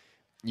before.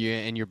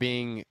 And you're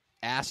being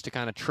asked to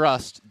kind of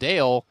trust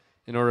Dale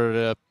in order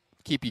to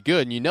keep you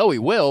good. And he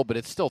will, but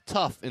it's still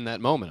tough in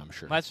that moment, I'm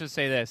sure. Let's just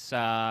say this.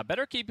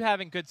 Better keep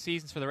having good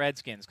seasons for the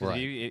Redskins because,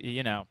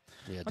 right.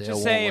 Let's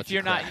just say if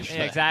you're not –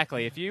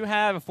 exactly. If you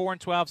have a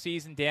 4-12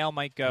 season, Dale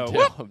might go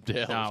 –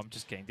 Dale. No, I'm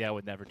just kidding. Dale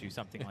would never do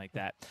something like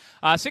that.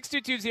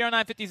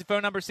 622-0950 is the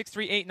phone number.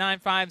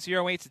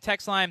 638-9508 is the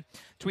text line.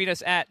 Tweet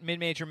us at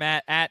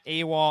MidMajorMatt, at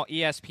AWOL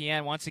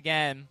ESPN. Once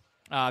again,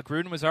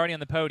 Gruden was already on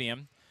the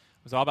podium.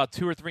 It was all about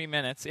 2 or 3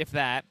 minutes, if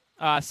that.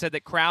 Said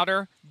that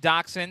Crowder,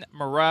 Doxson,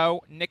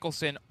 Moreau,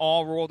 Nicholson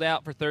all ruled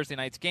out for Thursday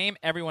night's game.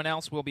 Everyone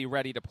else will be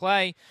ready to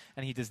play,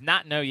 and he does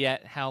not know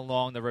yet how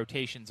long the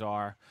rotations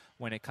are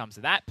when it comes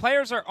to that.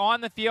 Players are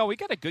on the field. We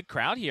got a good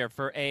crowd here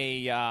for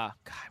a,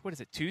 what is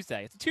it,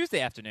 Tuesday? It's a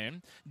Tuesday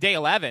afternoon, day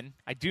 11.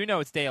 I do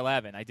know it's day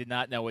 11. I did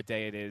not know what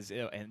day it is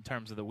in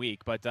terms of the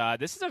week, but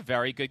this is a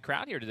very good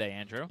crowd here today,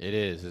 Andrew. It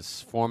is.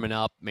 It's forming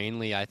up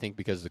mainly, I think,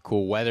 because of the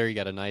cool weather. You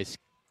got a nice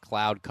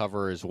cloud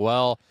cover as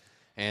well,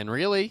 and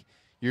really –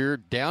 you're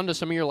down to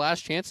some of your last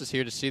chances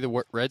here to see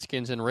the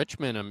Redskins in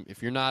Richmond.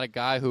 If you're not a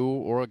guy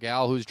or a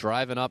gal who's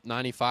driving up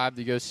 95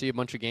 to go see a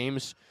bunch of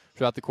games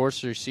throughout the course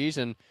of your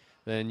season,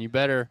 then you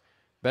better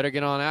Better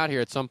get on out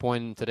here at some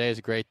point. Today is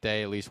a great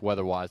day, at least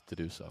weather-wise, to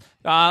do so.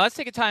 Let's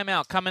take a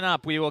timeout. Coming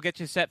up, we will get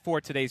you set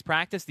for today's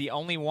practice, the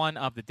only one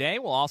of the day.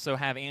 We'll also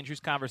have Andrew's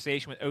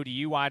conversation with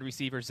ODU wide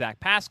receiver Zach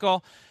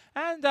Pascal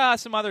and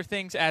some other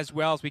things as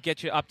well as we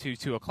get you up to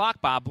 2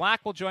 o'clock. Bob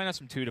Black will join us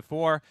from 2 to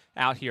 4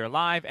 out here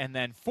live, and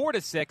then 4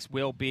 to 6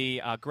 will be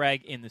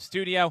Greg in the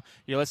studio.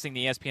 You're listening to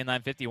ESPN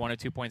 950,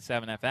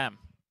 102.7 FM.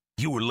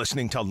 You are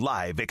listening to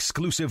live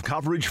exclusive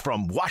coverage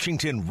from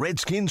Washington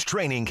Redskins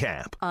training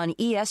camp on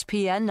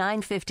ESPN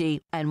 950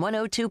 and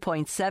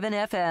 102.7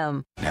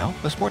 FM. Now,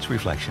 a sports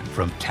reflection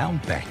from Town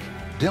Bank.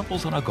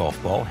 Dimples on a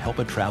golf ball help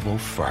it travel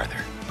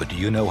farther. But do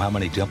you know how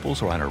many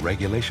dimples are on a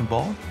regulation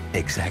ball?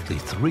 Exactly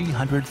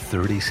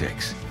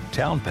 336.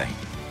 Town Bank.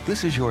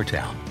 This is your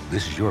town.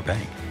 This is your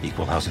bank.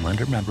 Equal housing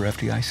lender, member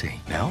FDIC.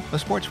 Now, a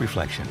sports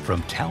reflection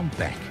from Town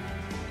Bank.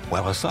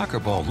 While a soccer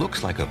ball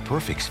looks like a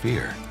perfect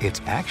sphere, it's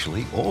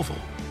actually oval.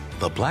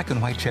 The black and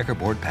white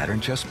checkerboard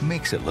pattern just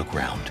makes it look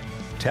round.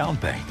 Town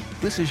Bank.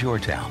 This is your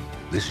town.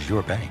 This is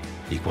your bank.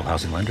 Equal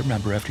housing lender,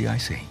 member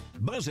FDIC.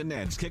 Buzz and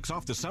Ned's kicks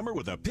off the summer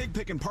with a pig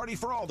pickin' party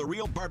for all the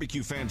real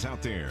barbecue fans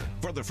out there.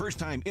 For the first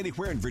time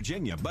anywhere in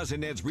Virginia, Buzz and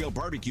Ned's Real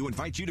Barbecue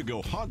invites you to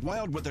go hog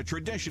wild with a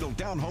traditional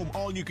down-home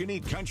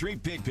all-you-can-eat country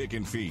pig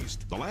pickin'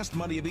 feast. The last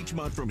Monday of each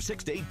month from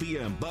 6 to 8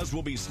 p.m., Buzz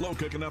will be slow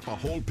cooking up a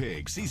whole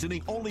pig,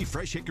 seasoning only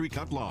fresh hickory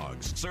cut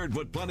logs. Served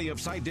with plenty of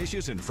side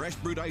dishes and fresh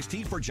brewed iced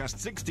tea for just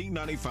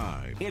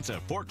 $16.95. It's a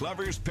pork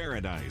lover's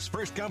paradise.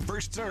 First come,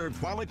 first served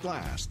while it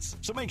lasts.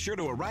 So make sure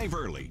to arrive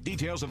early.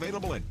 Details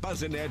available at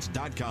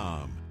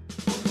buzzandneds.com.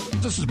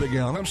 This is Big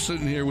Al. I'm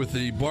sitting here with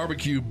the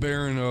barbecue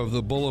baron of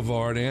the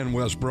Boulevard and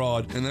West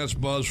Broad, and that's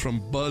Buzz from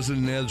Buzz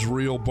and Ned's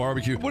Real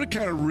Barbecue. What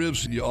kind of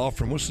ribs do you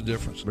offer, and what's the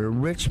difference? In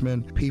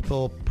Richmond,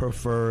 people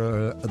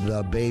prefer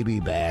the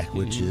baby back,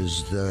 which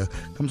is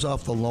comes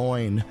off the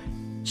loin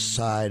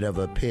side of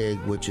a pig,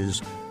 which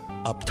is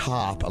up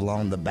top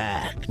along the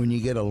back. When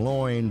you get a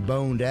loin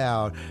boned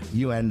out,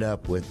 you end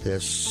up with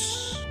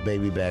this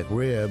baby back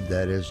rib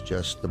that is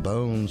just the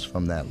bones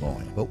from that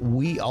loin. But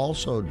we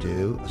also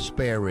do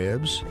spare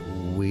ribs.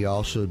 We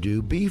also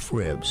do beef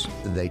ribs.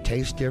 They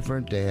taste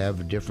different. They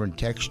have different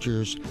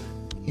textures.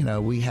 You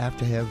know, we have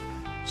to have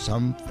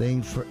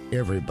something for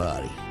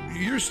everybody.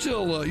 You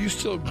still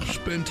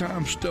spend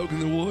time stoking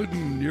the wood,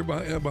 and you're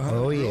behind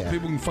oh, the grill. Yeah.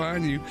 People can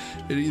find you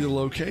at either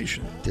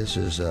location. This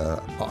is an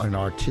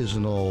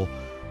artisanal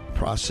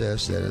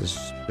process that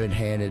has been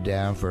handed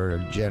down for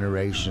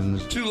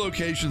generations. 2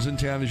 locations in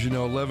town, as you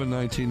know,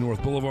 1119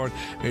 North Boulevard,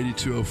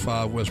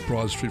 8205 West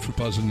Broad Street for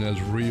Buzz and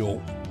Ned's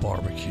Real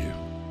Barbecue.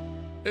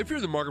 If you're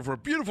in the market for a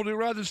beautiful new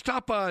ride, then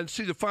stop by and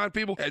see the fine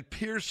people at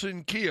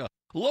Pearson Kia.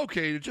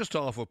 Located just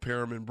off of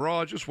Perriman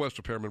Broad, just west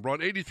of Perriman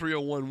Broad,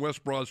 8301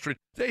 West Broad Street.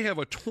 They have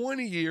a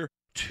 20-year,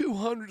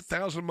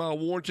 200,000-mile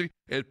warranty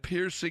at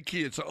Pearson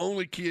Kia. It's the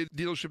only Kia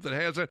dealership that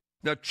has that.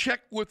 Now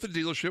check with the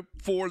dealership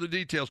for the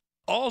details.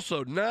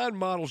 Also, 9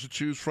 models to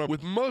choose from,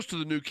 with most of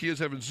the new Kias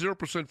having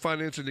 0%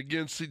 financing.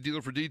 Again, see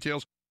dealer for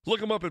details. Look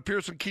them up at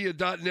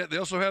PearsonKia.net. They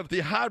also have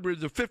the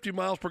hybrid, the 50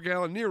 miles per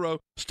gallon Nero.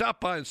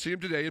 Stop by and see them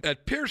today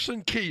at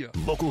Pearson Kia.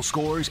 Local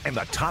scores and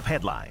the top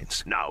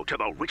headlines. Now to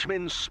the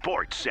Richmond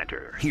Sports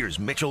Center. Here's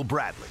Mitchell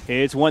Bradley.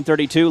 It's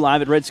 1:32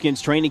 live at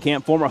Redskins training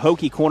camp. Former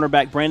Hokie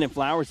cornerback Brandon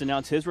Flowers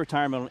announced his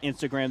retirement on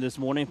Instagram this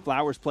morning.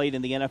 Flowers played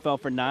in the NFL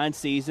for 9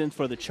 seasons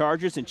for the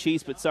Chargers and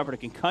Chiefs, but suffered a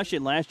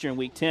concussion last year in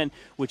Week 10,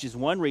 which is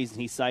one reason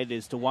he cited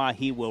as to why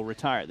he will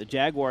retire. The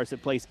Jaguars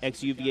have placed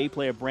ex-UVA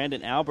player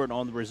Brandon Albert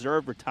on the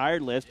reserve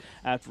retired list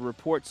after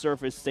reports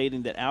surfaced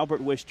stating that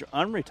Albert wished to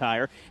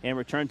unretire and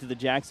return to the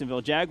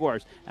Jacksonville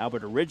Jaguars.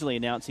 Albert originally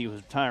announced he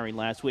was retiring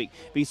last week.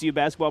 VCU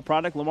basketball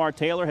product Lamar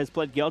Taylor has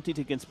pled guilty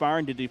to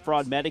conspiring to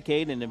defraud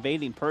Medicaid and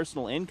evading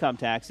personal income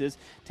taxes.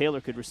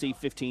 Taylor could receive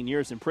 15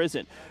 years in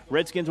prison.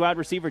 Redskins wide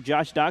receiver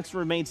Josh Doctson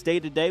remains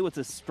day-to-day with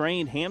a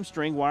sprained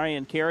hamstring.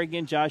 Ryan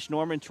Kerrigan, Josh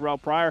Norman, Terrell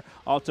Pryor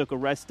all took a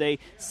rest day,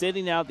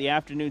 sitting out the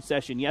afternoon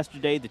session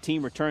yesterday. The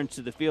team returns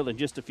to the field in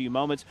just a few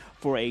moments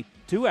for a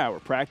 2-hour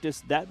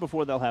practice. That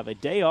before they'll have a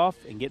day off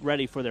and get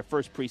ready for their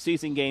first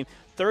preseason game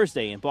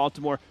Thursday in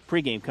Baltimore.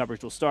 Pregame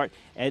coverage will start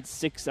at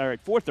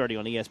 4:30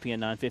 on ESPN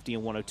 950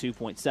 and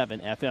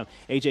 102.7 FM.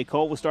 A.J.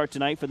 Cole will start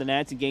tonight for the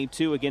Nats in Game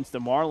 2 against the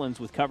Marlins,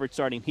 with coverage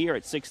starting here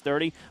at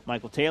 6:30.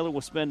 Michael Taylor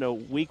will spend a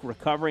week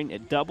recovering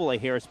at Double-A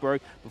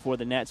Harrisburg before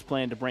the Nats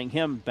plan to bring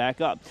him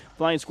back up.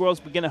 Flying Squirrels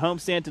begin a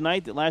homestand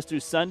tonight that lasts through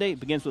Sunday. It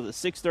begins with a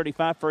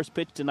 6:35 first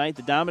pitch tonight,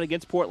 the Diamond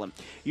against Portland.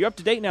 You're up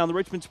to date now in the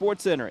Richmond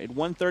Sports Center at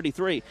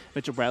 1:33.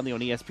 Mitchell Bradley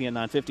on ESPN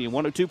 950 and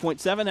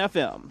 102.7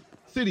 FM.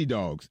 City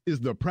Dogs is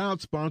the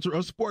proud sponsor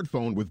of Sport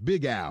Phone with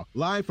Big Al,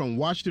 live from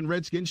Washington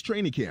Redskins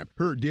training camp,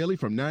 heard daily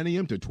from 9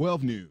 a.m. to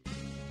 12 noon.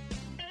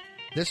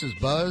 This is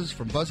Buzz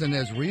from Buzz and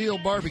Ned's Real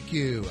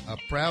Barbecue, a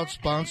proud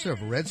sponsor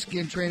of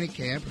Redskin Training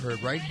Camp,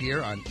 heard right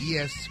here on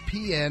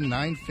ESPN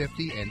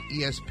 950 and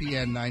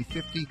ESPN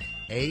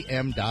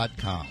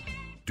 950AM.com.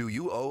 Do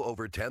you owe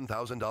over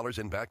 $10,000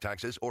 in back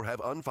taxes or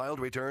have unfiled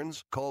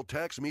returns? Call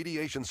Tax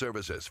Mediation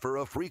Services for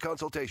a free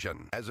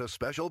consultation. As a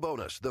special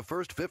bonus, the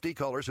first 50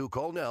 callers who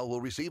call now will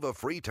receive a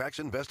free tax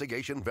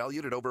investigation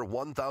valued at over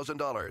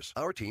 $1,000.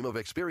 Our team of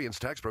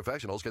experienced tax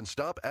professionals can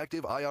stop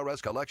active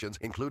IRS collections,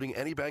 including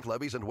any bank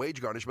levies and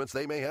wage garnishments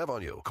they may have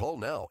on you. Call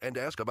now and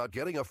ask about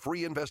getting a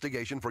free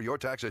investigation for your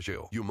tax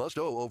issue. You must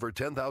owe over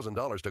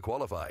 $10,000 to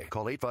qualify.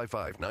 Call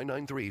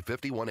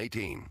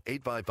 855-993-5118.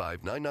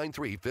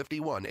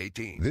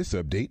 855-993-5118. This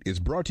update is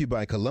brought to you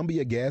by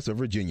Columbia Gas of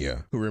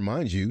Virginia, who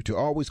reminds you to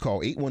always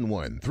call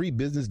 811 3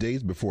 business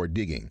days before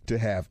digging to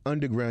have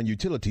underground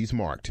utilities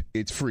marked.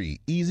 It's free,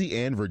 easy,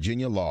 and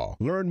Virginia law.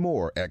 Learn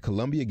more at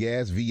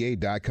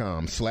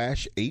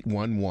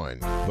columbiagasva.com/811.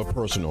 The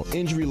personal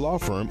injury law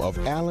firm of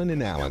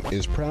Allen & Allen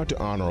is proud to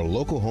honor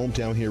local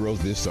hometown heroes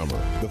this summer,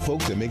 the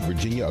folks that make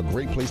Virginia a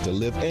great place to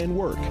live and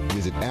work.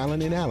 Visit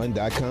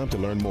allenandallen.com to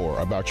learn more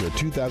about your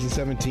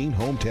 2017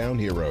 hometown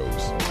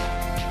heroes.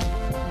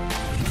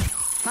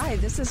 Hi,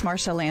 this is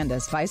Marsha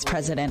Landis, Vice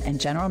President and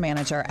General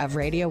Manager of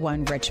Radio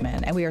 1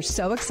 Richmond, and we are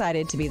so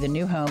excited to be the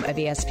new home of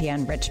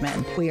ESPN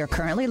Richmond. We are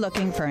currently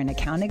looking for an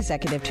account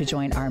executive to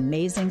join our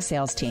amazing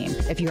sales team.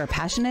 If you are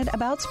passionate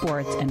about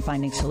sports and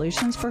finding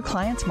solutions for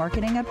clients'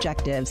 marketing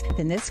objectives,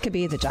 then this could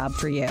be the job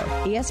for you.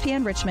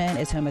 ESPN Richmond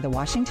is home of the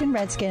Washington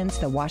Redskins,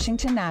 the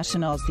Washington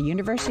Nationals, the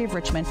University of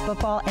Richmond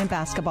football and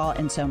basketball,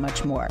 and so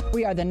much more.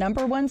 We are the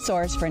 #1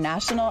 source for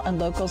national and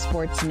local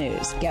sports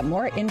news. Get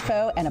more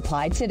info and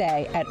apply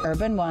today at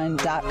urban1.com/careers.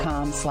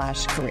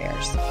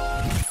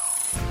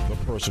 The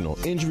personal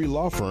injury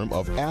law firm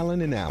of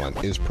Allen & Allen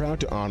is proud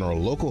to honor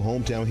local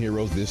hometown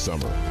heroes this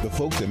summer, the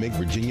folks that make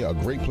Virginia a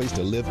great place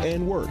to live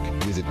and work.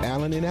 Visit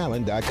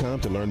allenandallen.com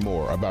to learn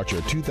more about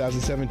your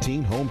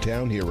 2017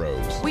 hometown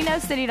heroes. We know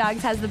City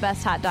Dogs has the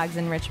best hot dogs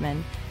in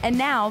Richmond, and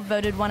now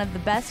voted one of the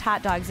best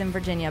hot dogs in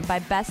Virginia by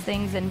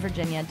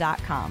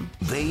bestthingsInVirginia.com.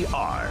 They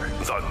are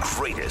the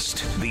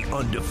greatest. The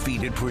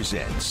Undefeated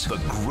presents the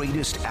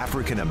greatest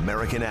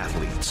African-American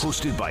athletes,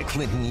 hosted by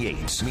Clinton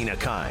Yates, Mina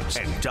Kimes,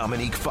 and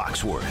Dominique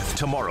Foxworth.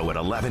 Tomorrow at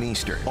 11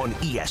 Eastern on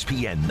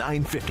ESPN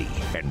 950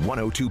 and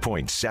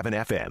 102.7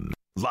 FM.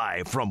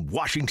 Live from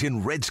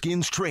Washington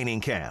Redskins training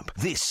camp,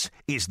 this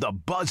is the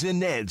Buzz and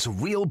Ned's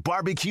Real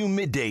Barbecue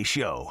Midday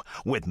Show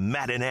with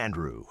Matt and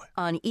Andrew.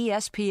 On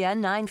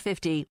ESPN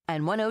 950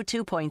 and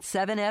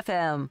 102.7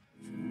 FM.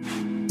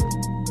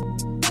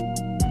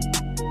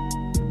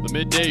 The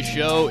Midday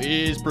Show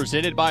is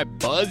presented by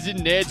Buzz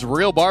and Ned's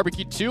Real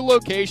Barbecue. 2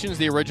 locations,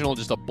 the original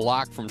just a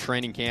block from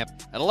training camp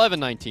at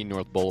 1119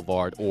 North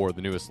Boulevard, or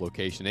the newest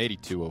location,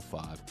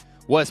 8205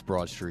 West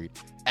Broad Street,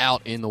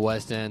 out in the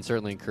West End.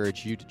 Certainly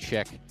encourage you to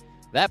check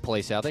that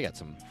place out. They got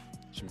some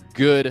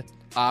good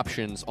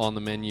options on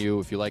the menu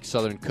if you like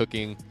Southern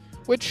cooking,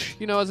 which,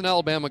 you know, as an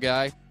Alabama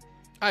guy,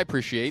 I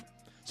appreciate.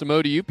 Some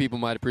ODU people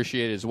might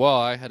appreciate it as well.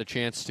 I had a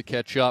chance to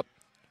catch up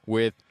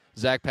with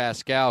Zach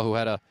Pascal, who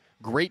had a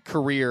great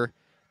career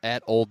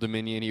at Old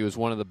Dominion. He was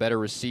one of the better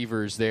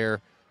receivers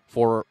there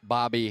for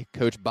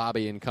Coach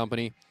Bobby and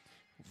company.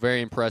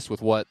 Very impressed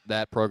with what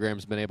that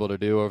program's been able to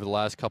do over the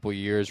last couple of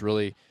years.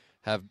 Really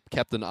have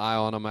kept an eye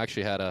on him. I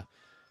actually had a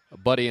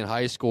buddy in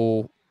high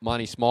school,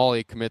 Monty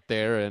Smalley, commit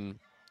there, and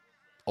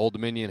Old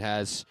Dominion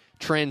has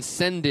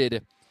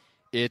transcended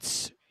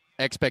its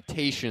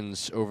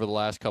expectations over the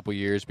last couple of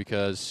years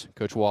because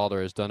Coach Wilder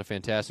has done a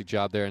fantastic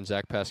job there, and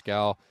Zach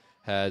Pascal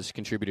has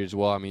contributed as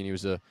well. I mean, he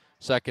was a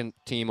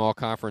second-team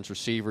all-conference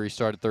receiver. He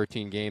started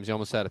 13 games. He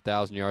almost had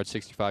 1,000 yards,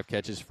 65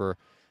 catches for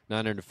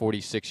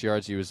 946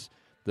 yards. He was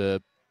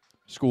the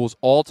school's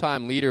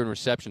all-time leader in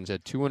receptions,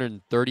 had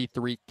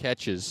 233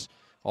 catches.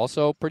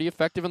 Also pretty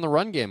effective in the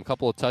run game. A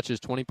couple of touches,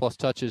 20-plus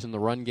touches in the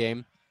run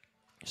game.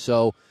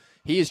 So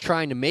he is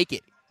trying to make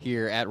it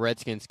here at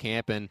Redskins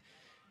camp, and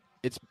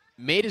it's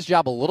made his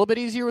job a little bit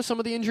easier with some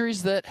of the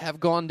injuries that have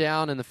gone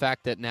down and the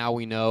fact that now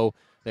we know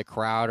that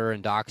Crowder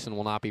and Doxson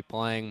will not be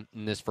playing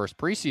in this first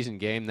preseason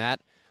game.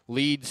 That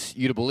leads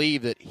you to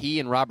believe that he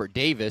and Robert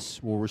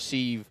Davis will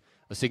receive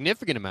a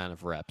significant amount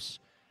of reps.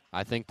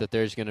 I think that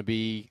there's going to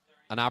be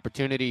an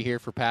opportunity here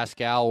for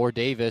Pascal or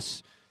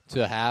Davis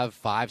to have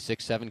 5,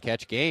 6, 7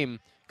 catch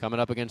game coming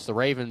up against the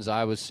Ravens.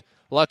 I was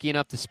lucky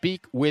enough to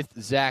speak with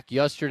Zach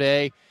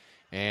yesterday,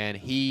 and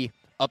he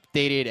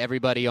updated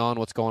everybody on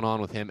what's going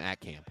on with him at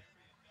camp.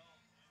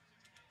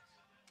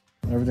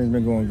 Everything's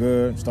been going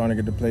good. Starting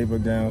to get the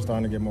playbook down,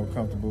 starting to get more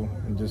comfortable,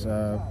 and just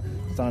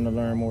starting to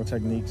learn more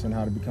techniques and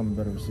how to become a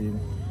better receiver.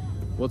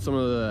 What's some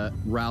of the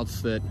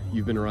routes that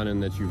you've been running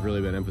that you've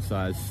really been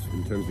emphasized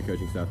in terms of the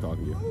coaching staff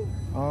talking to you?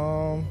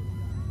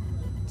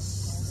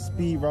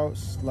 Speed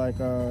routes, like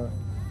a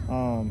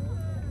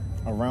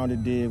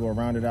rounded dig or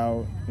rounded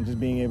out, and just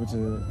being able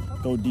to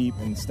go deep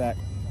and stack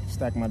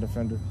my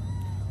defender.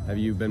 Have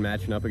you been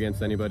matching up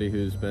against anybody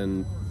who's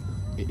been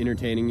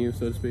entertaining you,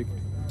 so to speak?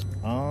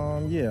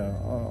 Yeah,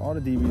 all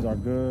the DBs are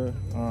good.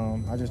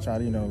 I just try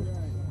to,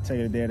 take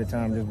it a day at a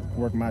time, just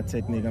work my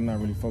technique. I'm not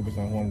really focused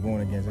on who I'm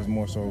going against. It's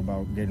more so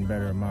about getting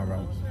better at my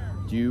routes.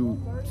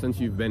 Since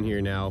you've been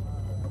here now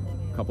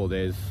a couple of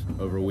days,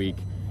 over a week,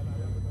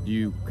 Do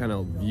you kind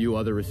of view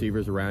other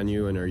receivers around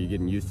you, and are you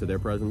getting used to their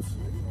presence?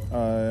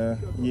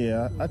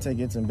 Yeah, I take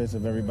bits and bits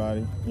of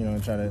everybody,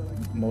 and try to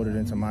mold it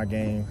into my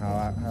game,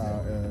 how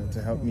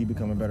to help me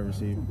become a better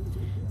receiver.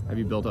 Have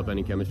you built up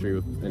any chemistry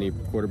with any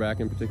quarterback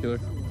in particular?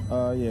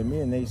 Yeah, me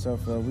and Nate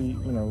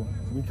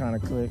we kind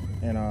of click,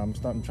 and I'm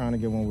trying to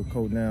get one with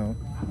Colt now,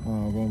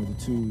 going with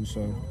the 2,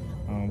 so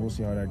we'll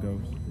see how that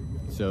goes.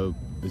 So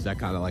is that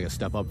kind of like a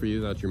step up for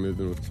you, that you're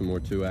moving with some more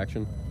 2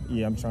 action?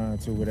 Yeah, I'm trying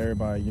to, with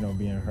everybody,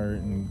 being hurt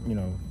and,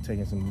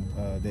 taking some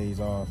days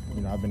off,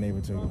 I've been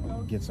able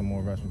to get some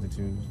more reps with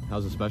the 2s.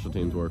 How's the special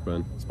teams work,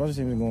 Ben? Special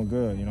teams are going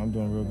good. I'm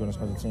doing real good on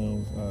special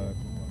teams,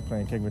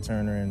 playing kick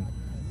returner and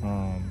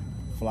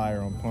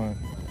flyer on punt,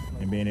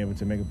 and being able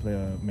to make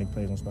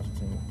plays on special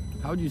teams.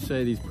 How would you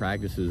say these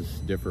practices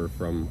differ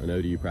from an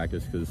ODU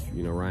practice? Because,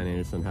 Ryan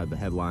Anderson had the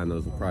headline that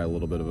was probably a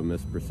little bit of a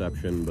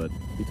misperception, but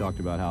he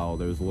talked about how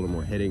there was a little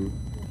more hitting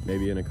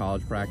maybe in a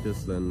college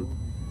practice than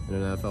in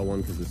an NFL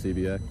one because of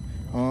CBA.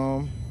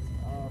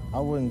 I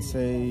wouldn't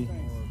say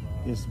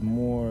it's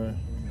more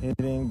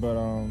hitting, but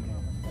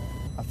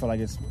I feel like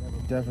it's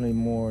definitely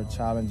more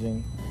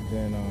challenging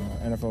than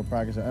NFL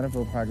practice.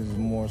 NFL practice is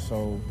more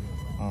so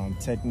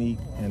technique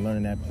and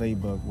learning that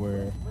playbook,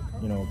 where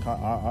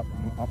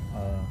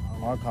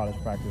our college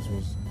practice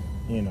was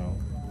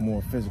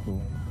more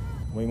physical,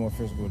 way more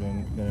physical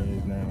than it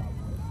is now.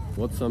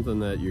 What's something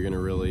that you're going to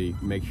really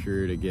make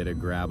sure to get a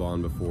grab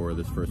on before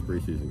this first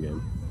preseason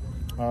game?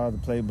 The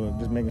playbook,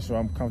 just making sure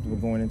I'm comfortable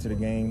going into the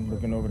game,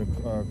 looking over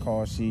the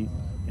call sheet,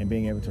 and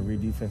being able to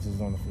read defenses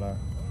on the fly.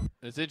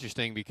 It's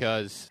interesting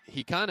because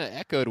he kind of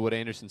echoed what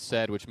Anderson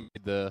said, which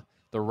made the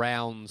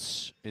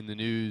rounds in the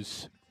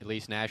news, at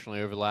least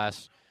nationally, over the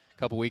last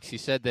couple weeks. He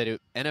said that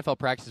NFL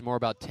practice is more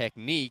about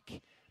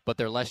technique, but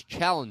they're less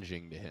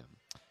challenging to him.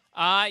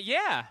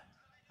 Yeah.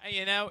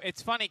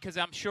 It's funny because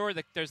I'm sure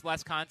that there's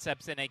less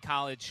concepts in a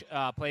college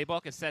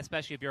playbook,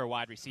 especially if you're a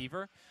wide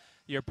receiver.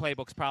 Your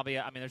playbook's probably,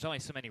 there's only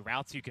so many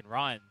routes you can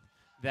run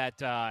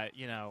that,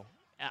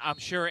 I'm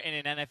sure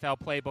in an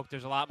NFL playbook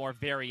there's a lot more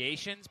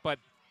variations, but,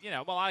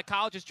 a lot of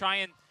colleges try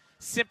and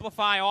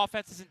simplify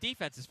offenses and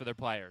defenses for their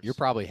players. You're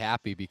probably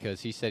happy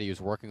because he said he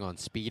was working on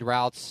speed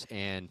routes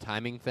and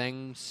timing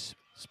things,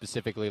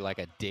 specifically like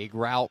a dig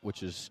route,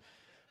 which is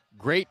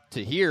great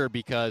to hear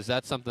because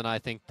that's something I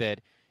think that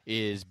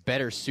is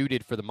better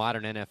suited for the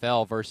modern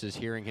NFL versus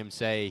hearing him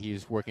say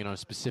he's working on a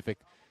specific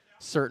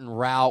certain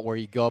route where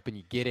you go up and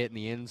you get it in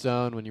the end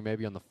zone when you're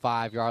maybe on the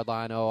 5-yard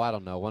line. Oh, I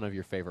don't know, one of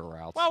your favorite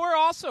routes. Well, we're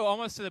also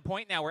almost to the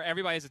point now where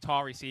everybody's a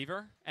tall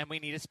receiver, and we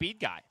need a speed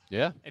guy.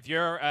 Yeah. If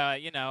you're, a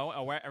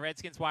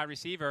Redskins wide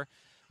receiver,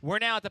 we're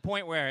now at the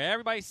point where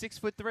everybody's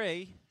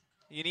 6'3".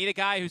 You need a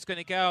guy who's going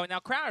to go. Now,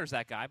 Crowder's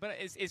that guy, but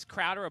is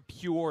Crowder a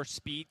pure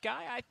speed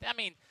guy?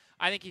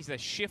 I think he's a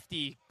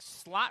shifty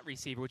slot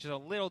receiver, which is a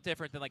little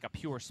different than like a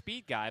pure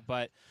speed guy,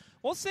 but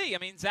we'll see.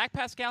 Zach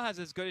Pascal has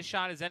as good a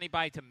shot as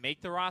anybody to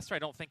make the roster. I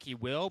don't think he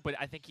will, but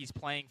I think he's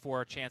playing for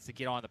a chance to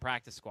get on the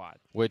practice squad.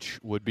 Which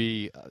would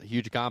be a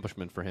huge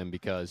accomplishment for him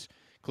because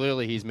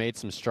clearly he's made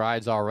some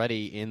strides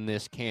already in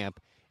this camp,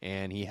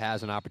 and he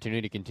has an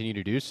opportunity to continue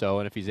to do so.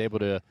 And if he's able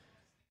to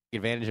take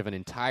advantage of an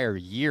entire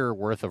year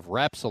worth of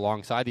reps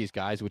alongside these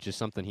guys, which is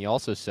something he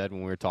also said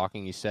when we were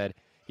talking, he said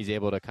he's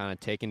able to kind of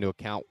take into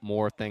account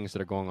more things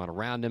that are going on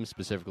around him,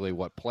 specifically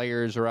what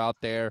players are out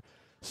there.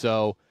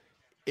 So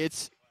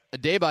it's a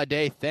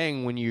day-by-day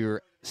thing when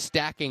you're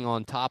stacking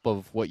on top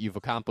of what you've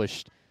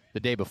accomplished the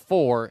day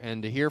before,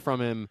 and to hear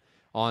from him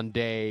on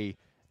day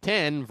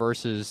 10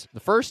 versus the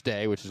first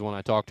day, which is when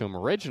I talked to him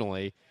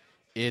originally,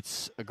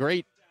 it's a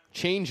great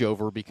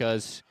changeover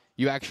because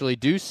you actually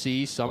do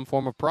see some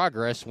form of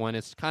progress when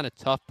it's kind of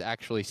tough to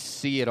actually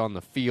see it on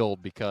the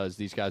field because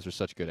these guys are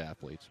such good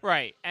athletes.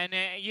 Right. And,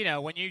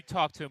 when you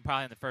talk to him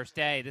probably on the first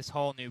day, this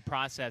whole new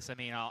process,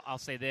 I'll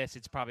say this,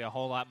 it's probably a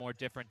whole lot more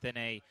different than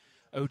a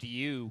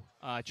ODU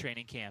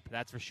training camp,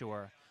 that's for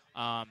sure.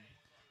 I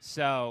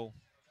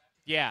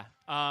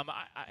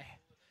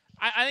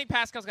think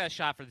Pascal's got a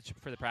shot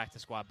for the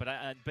practice squad,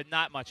 but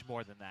not much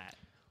more than that.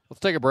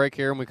 Let's take a break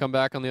here. When we come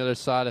back on the other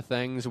side of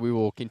things, we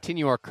will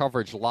continue our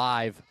coverage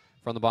live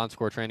from the Bon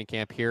Score training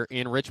camp here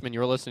in Richmond.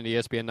 You're listening to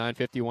ESPN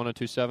 950,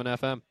 102.7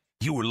 FM.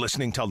 You are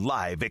listening to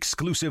live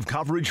exclusive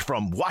coverage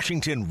from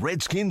Washington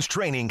Redskins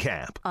training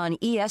camp on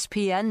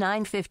ESPN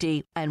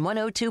 950 and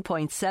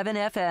 102.7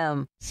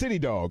 FM. City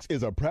Dogs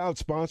is a proud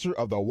sponsor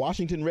of the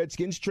Washington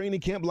Redskins training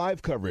camp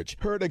live coverage,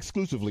 heard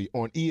exclusively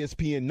on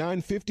ESPN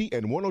 950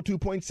 and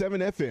 102.7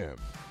 FM.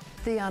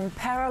 The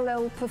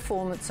unparalleled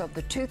performance of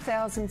the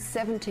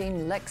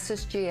 2017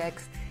 Lexus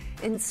GX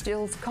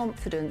instills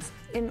confidence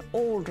in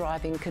all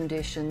driving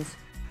conditions.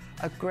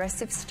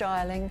 Aggressive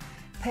styling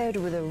paired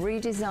with a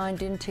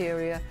redesigned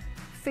interior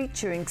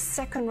featuring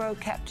second-row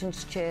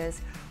captain's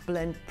chairs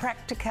blend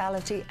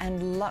practicality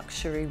and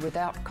luxury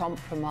without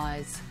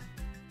compromise.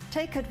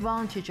 Take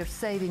advantage of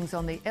savings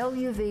on the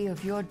LUV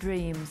of your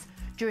dreams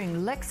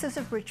during Lexus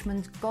of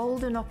Richmond's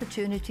Golden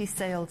Opportunity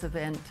Sales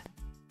event.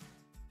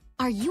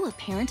 Are you a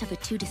parent of a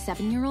 2 to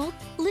 7-year-old?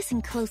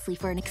 Listen closely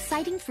for an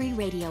exciting free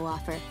radio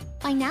offer.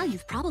 By now,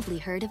 you've probably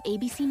heard of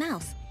ABC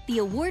Mouse, the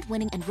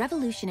award-winning and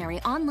revolutionary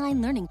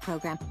online learning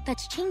program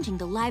that's changing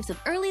the lives of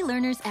early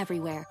learners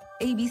everywhere.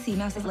 ABC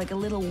Mouse is like a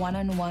little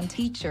one-on-one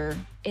teacher.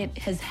 It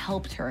has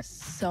helped her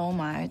so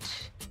much.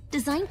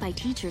 Designed by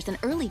teachers and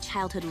early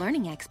childhood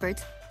learning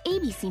experts,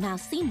 ABC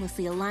Mouse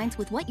seamlessly aligns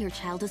with what your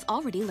child is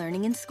already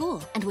learning in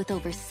school. And with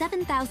over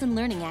 7,000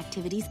 learning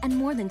activities and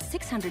more than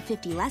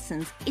 650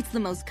 lessons, it's the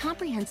most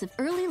comprehensive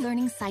early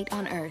learning site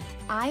on earth.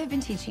 I have been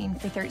teaching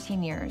for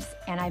 13 years,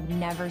 and I've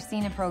never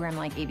seen a program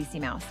like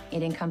ABC Mouse.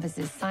 It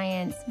encompasses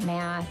science,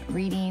 math,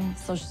 reading,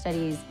 social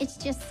studies. It's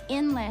just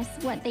endless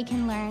what they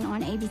can learn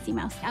on ABC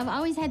Mouse. I've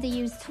always had to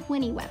use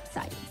 20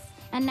 websites,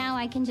 and now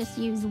I can just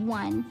use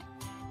one.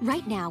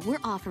 Right now,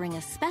 we're offering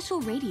a special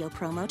radio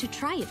promo to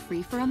try it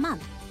free for a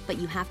month. But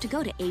you have to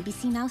go to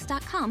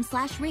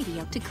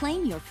abcmouse.com/radio to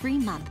claim your free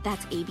month.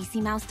 That's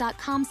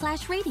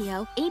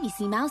abcmouse.com/radio,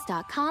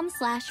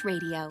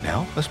 abcmouse.com/radio.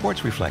 Now, a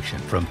sports reflection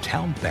from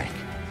Town Bank.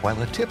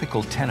 While a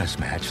typical tennis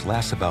match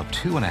lasts about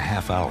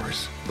 2.5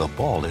 hours, the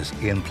ball is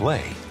in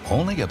play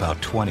only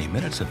about 20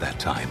 minutes of that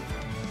time.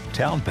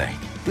 Town Bank.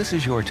 This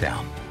is your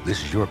town.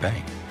 This is your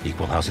bank.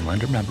 Equal housing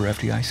lender, member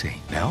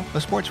FDIC. Now, a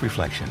sports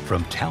reflection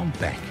from Town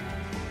Bank.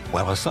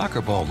 While a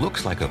soccer ball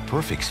looks like a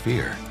perfect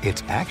sphere,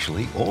 it's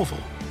actually oval.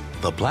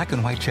 The black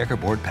and white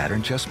checkerboard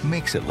pattern just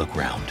makes it look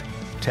round.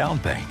 Town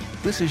Bank.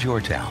 This is your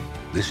town.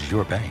 This is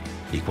your bank.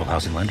 Equal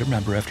housing lender,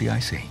 member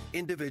FDIC.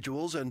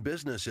 Individuals and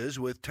businesses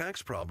with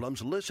tax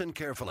problems, listen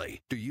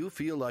carefully. Do you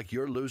feel like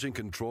you're losing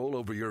control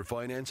over your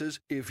finances?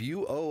 If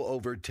you owe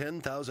over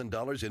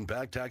 $10,000 in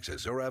back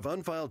taxes or have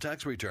unfiled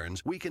tax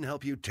returns, we can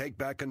help you take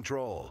back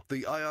control.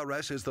 The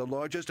IRS is the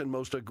largest and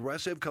most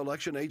aggressive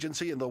collection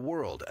agency in the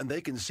world, and they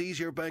can seize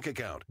your bank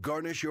account,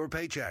 garnish your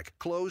paycheck,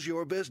 close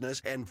your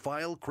business, and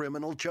file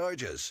criminal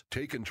charges.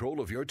 Take control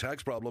of your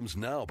tax problems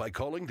now by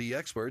calling the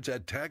experts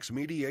at Tax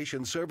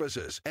Mediation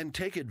Services and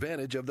take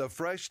advantage of the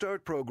Fresh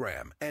Start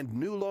program and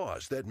new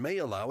laws that may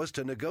allow us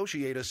to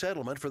negotiate a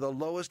settlement for the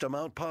lowest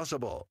amount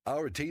possible.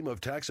 Our team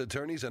of tax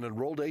attorneys and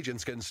enrolled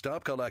agents can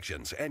stop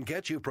collections and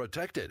get you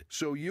protected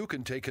so you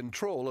can take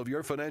control of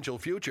your financial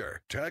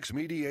future. Tax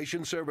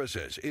Mediation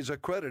Services is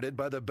accredited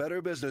by the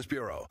Better Business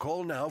Bureau.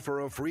 Call now for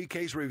a free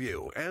case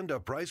review and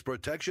a price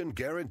protection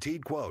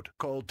guaranteed quote.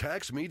 Call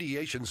Tax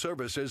Mediation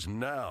Services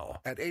now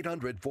at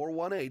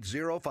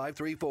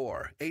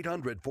 800-418-0534.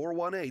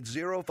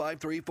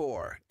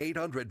 800-418-0534.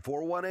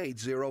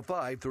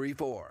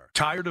 800-418-0534.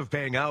 Tired of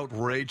paying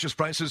outrageous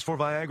prices for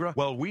Viagra?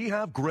 Well, we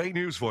have great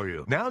news for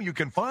you. Now you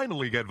can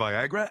finally get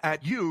Viagra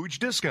at huge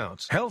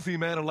discounts. Healthy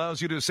Man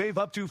allows you to save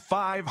up to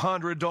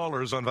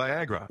 $500 on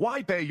Viagra.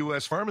 Why pay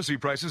U.S. pharmacy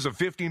prices of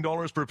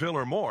 $15 per pill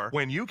or more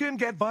when you can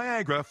get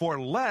Viagra for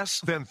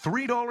less than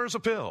 $3 a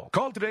pill?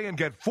 Call today and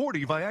get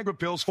 40 Viagra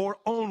pills for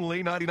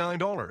only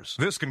 $99.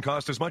 This can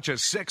cost as much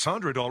as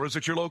 $600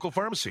 at your local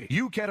pharmacy.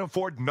 You can't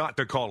afford not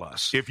to call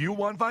us. If you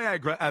want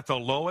Viagra at the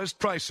lowest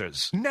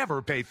prices,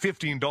 never pay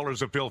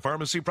 $15 a pill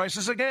pharmacy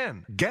prices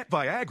again. Get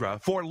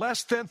Viagra for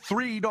less than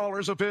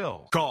 $3 a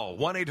pill. Call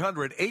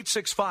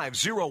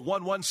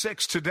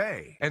 1-800-865-0116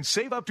 today and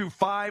save up to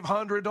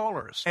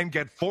 $500 and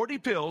get 40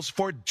 pills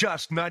for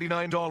just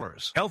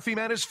 $99. Healthy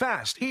Man is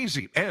fast,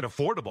 easy, and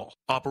affordable.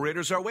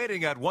 Operators are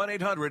waiting at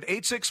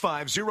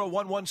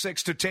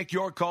 1-800-865-0116 to take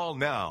your call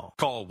now.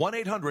 Call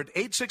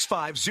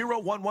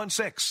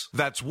 1-800-865-0116.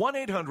 That's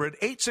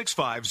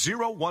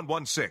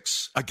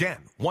 1-800-865-0116.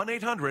 Again,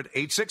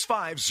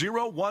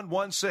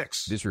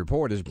 1-800-865-0116. This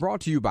report is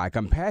brought to you by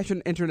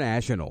Compassion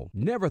International.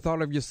 Never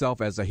thought of yourself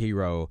as a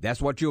hero.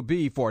 That's what you'll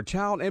be for a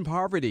child in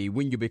poverty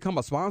when you become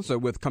a sponsor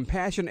with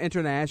Compassion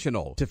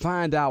International. To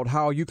find out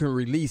how you can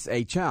release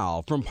a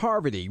child from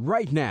poverty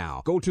right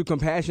now, go to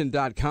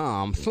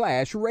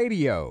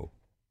compassion.com/radio.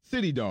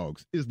 City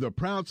Dogs is the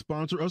proud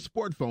sponsor of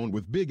Sport Phone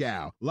with Big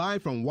Al,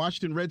 live from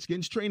Washington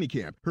Redskins training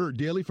camp, heard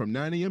daily from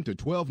 9 a.m. to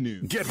 12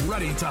 noon. Get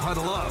ready to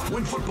huddle up.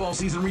 When football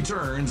season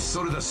returns,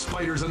 so do the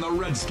Spiders and the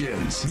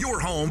Redskins. Your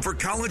home for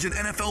college and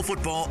NFL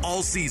football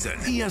all season.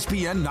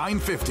 ESPN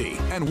 950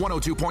 and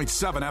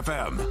 102.7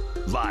 FM.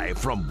 Live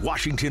from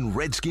Washington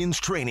Redskins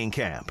training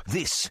camp,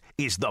 this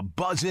is the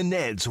Buzz and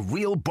Ned's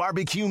Real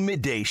Barbecue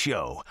Midday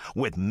Show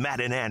with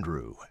Matt and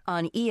Andrew.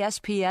 On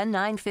ESPN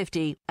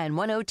 950 and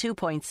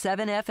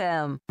 102.7 FM.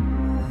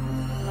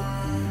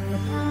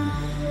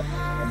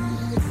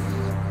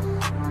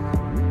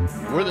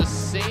 We're the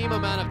same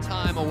amount of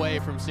time away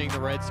from seeing the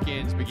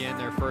Redskins begin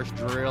their first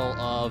drill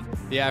of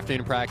the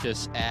afternoon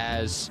practice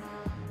as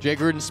Jay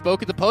Gruden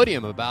spoke at the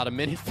podium about a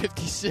minute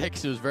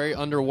 56. It was very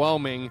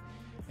underwhelming,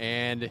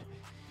 and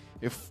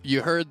if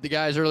you heard the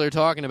guys earlier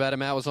talking about it,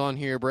 Matt was on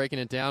here breaking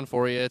it down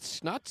for you.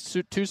 It's not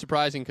too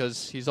surprising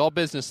because he's all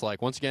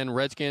business-like. Once again,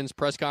 Redskins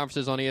press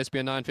conferences on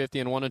ESPN 950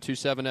 and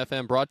 102.7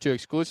 FM, brought to you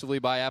exclusively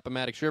by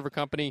Appomattox River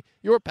Company,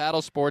 your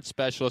paddle sports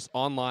specialist,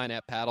 online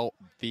at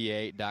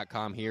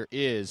paddleva.com. Here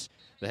is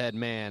the head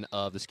man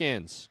of the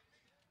Skins.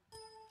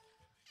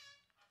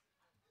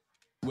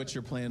 What's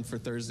your plan for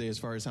Thursday as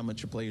far as how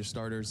much you play your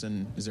starters,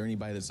 and is there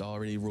anybody that's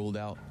already ruled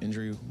out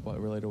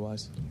injury-related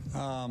wise?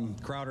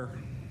 Crowder,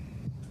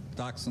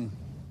 Doxson,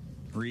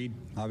 Reed,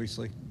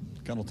 obviously.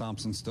 Kendall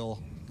Thompson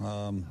still.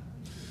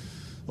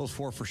 Those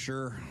four for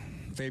sure.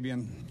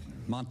 Fabian,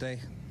 Monte,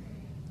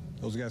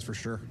 those guys for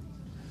sure.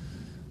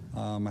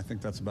 I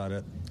think that's about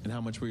it. And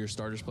how much will your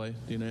starters play?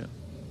 Do you know?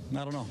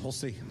 I don't know. We'll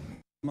see.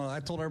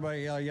 I told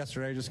everybody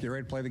yesterday, just get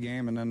ready to play the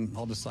game, and then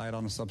I'll decide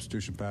on a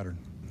substitution pattern.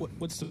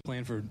 What's the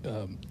plan for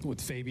with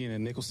Fabian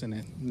and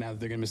Nicholson now that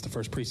they're going to miss the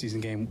first preseason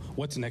game?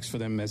 What's next for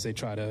them as they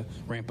try to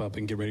ramp up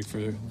and get ready for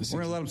the season?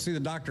 We're going to let them see the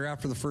doctor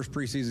after the first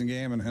preseason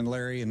game and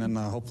Larry, and then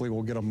hopefully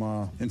we'll get them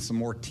in some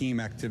more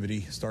team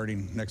activity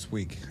starting next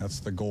week.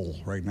 That's the goal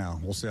right now.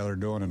 We'll see how they're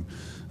doing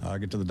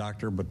and get to the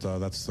doctor, but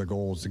that's the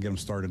goal is to get them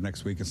started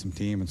next week in some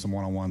team and some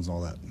one-on-ones and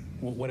all that.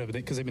 Whatever,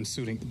 because they've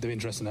been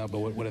dressing up, but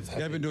what have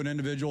they've been doing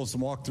individual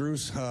some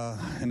walkthroughs,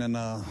 and then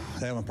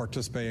they haven't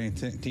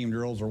participated in team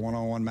drills or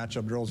one-on-one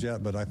matchup drills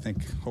yet. But I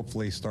think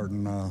hopefully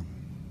starting when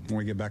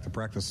we get back to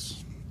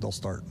practice, they'll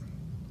start.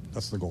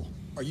 That's the goal.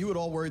 Are you at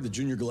all worried that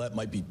Junior Gillette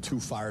might be too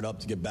fired up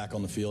to get back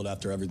on the field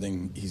after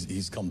everything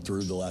he's come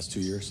through the last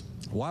 2 years?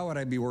 Why would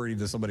I be worried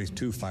that somebody's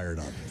too fired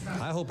up?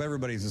 I hope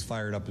everybody's as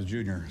fired up as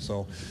Junior.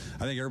 So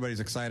I think everybody's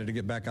excited to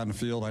get back on the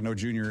field. I know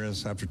Junior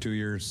is after 2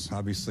 years.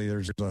 Obviously,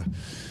 there's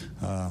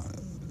a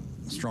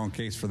strong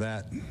case for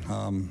that.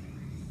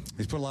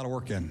 He's put a lot of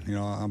work in. You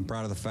know, I'm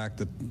proud of the fact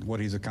that what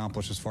he's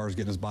accomplished as far as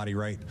getting his body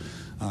right,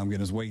 getting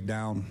his weight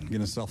down, getting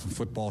himself in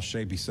football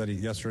shape. He said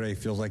yesterday he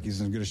feels like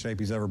he's in as good a shape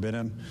he's ever been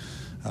in.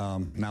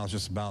 Now it's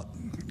just about,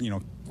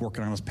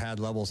 working on his pad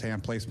levels,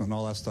 hand placement, and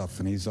all that stuff,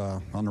 and he's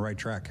on the right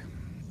track.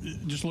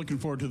 Just looking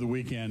forward to the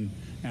weekend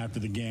after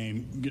the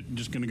game.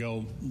 Just going to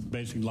go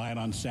basically light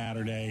on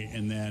Saturday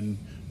and then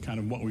kind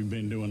of what we've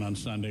been doing on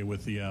Sunday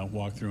with the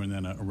walkthrough and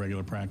then a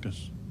regular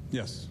practice.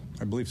 Yes,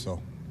 I believe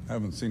so. I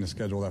haven't seen the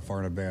schedule that far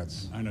in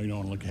advance. I know you don't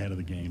want to look ahead of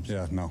the games.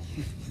 Yeah, no.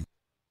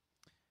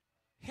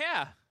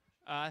 Yeah,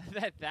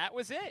 that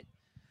was it.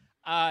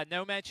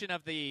 No mention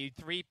of the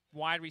 3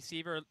 wide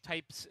receiver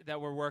types that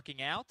were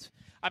working out.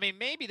 I mean,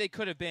 maybe they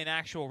could have been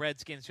actual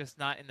Redskins, just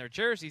not in their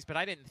jerseys, but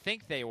I didn't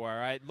think they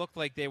were. It looked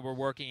like they were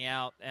working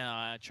out,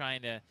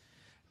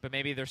 but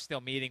maybe they're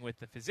still meeting with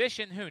the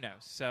physician. Who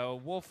knows?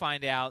 So we'll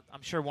find out.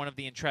 I'm sure one of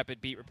the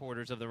intrepid beat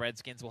reporters of the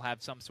Redskins will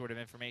have some sort of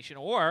information,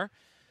 or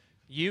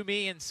you,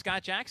 me, and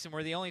Scott Jackson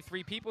were the only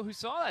 3 people who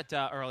saw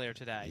that earlier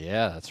today.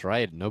 Yeah, that's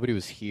right. Nobody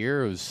was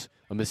here. It was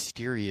a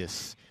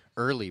mysterious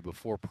early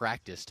before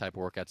practice type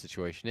workout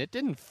situation. It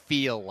didn't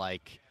feel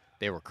like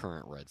they were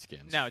current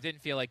Redskins. No, it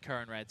didn't feel like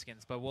current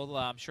Redskins, but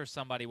I'm sure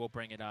somebody will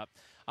bring it up.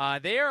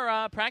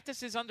 Their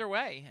practice is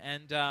underway,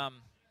 and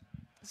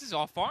this is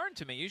all foreign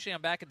to me. Usually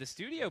I'm back at the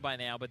studio by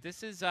now, but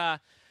this is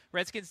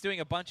Redskins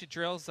doing a bunch of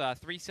drills,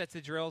 3 sets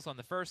of drills on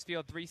the first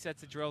field, 3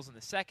 sets of drills on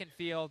the second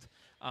field,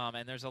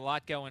 and there's a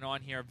lot going on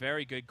here.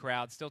 Very good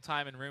crowd. Still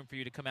time and room for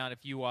you to come out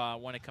if you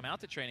want to come out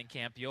to training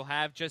camp. You'll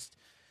have just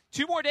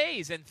 2 more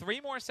days and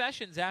 3 more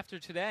sessions after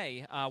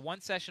today.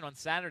 1 session on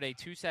Saturday,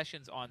 2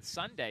 sessions on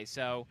Sunday.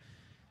 So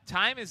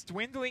time is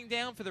dwindling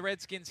down for the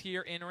Redskins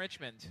here in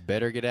Richmond.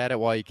 Better get at it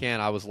while you can.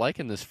 I was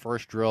liking this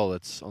first drill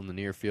that's on the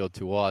near field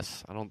to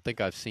us. I don't think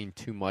I've seen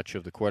too much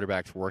of the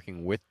quarterbacks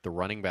working with the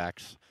running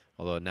backs,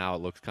 although now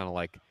it looks kind of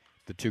like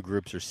the 2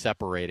 groups are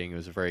separating. It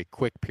was a very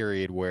quick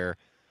period where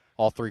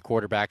all 3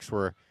 quarterbacks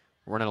were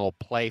running a little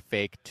play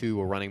fake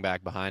to a running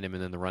back behind him,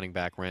 and then the running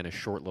back ran a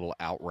short little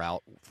out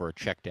route for a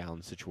check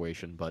down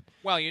situation. But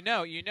well,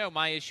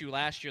 my issue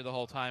last year the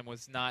whole time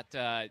was not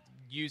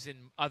using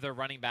other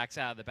running backs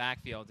out of the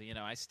backfield.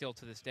 I still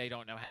to this day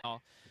don't know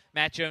how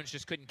Matt Jones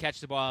just couldn't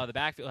catch the ball out of the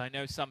backfield. I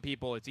know some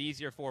people it's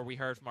easier for. We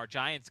heard from our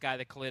Giants guy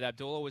that Khalid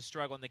Abdullah was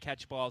struggling to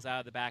catch balls out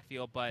of the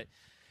backfield, but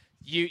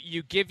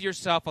You give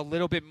yourself a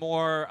little bit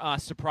more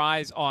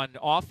surprise on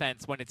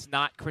offense when it's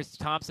not Chris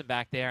Thompson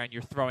back there and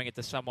you're throwing it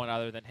to someone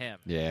other than him.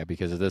 Yeah,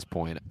 because at this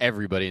point,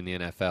 everybody in the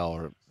NFL,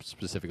 or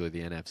specifically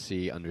the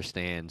NFC,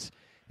 understands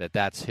that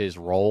that's his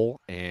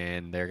role,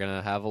 and they're going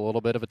to have a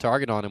little bit of a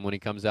target on him when he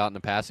comes out in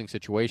a passing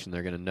situation.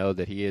 They're going to know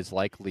that he is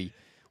likely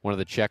one of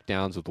the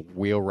checkdowns with a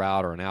wheel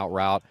route or an out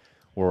route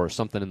or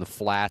something in the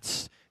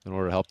flats in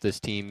order to help this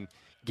team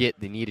get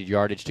the needed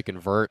yardage to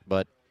convert.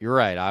 But you're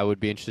right. I would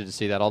be interested to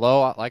see that.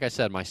 Although, like I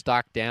said, my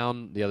stock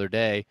down the other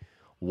day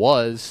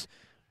was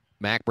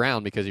Mac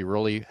Brown because he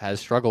really has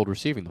struggled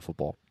receiving the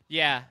football.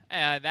 Yeah,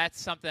 that's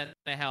something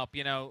to help.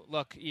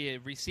 Look,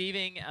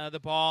 receiving the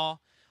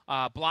ball,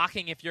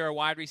 blocking if you're a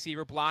wide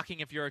receiver, blocking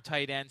if you're a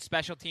tight end,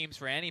 special teams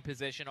for any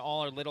position,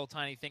 all are little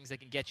tiny things that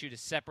can get you to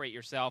separate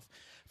yourself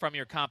from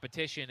your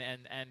competition.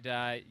 And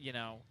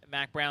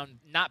Mac Brown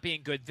not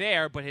being good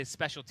there, but his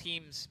special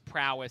teams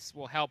prowess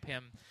will help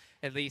him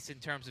at least in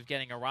terms of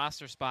getting a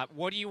roster spot.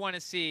 What do you want to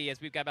see, as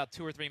we've got about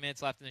 2 or 3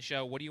 minutes left in the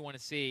show, what do you want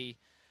to see,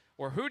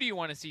 or who do you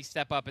want to see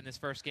step up in this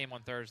first game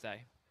on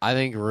Thursday? I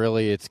think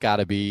really it's got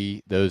to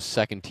be those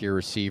second-tier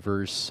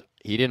receivers.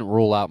 He didn't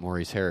rule out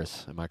Maurice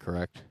Harris, am I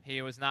correct?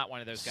 He was not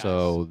one of those guys.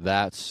 So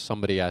that's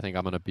somebody I think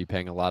I'm going to be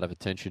paying a lot of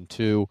attention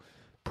to.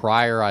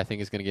 Pryor, I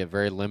think, is going to get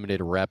very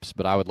limited reps,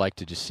 but I would like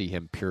to just see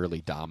him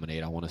purely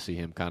dominate. I want to see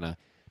him kind of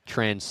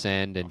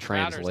transcend and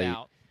translate.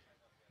 Out.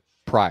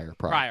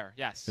 Pryor,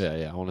 yes.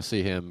 Yeah. I want to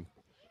see him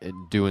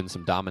doing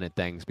some dominant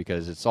things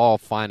because it's all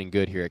fine and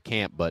good here at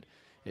camp, but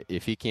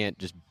if he can't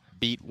just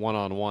beat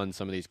one-on-one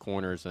some of these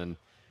corners, then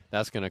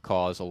that's going to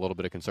cause a little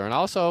bit of concern. I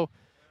also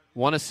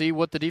want to see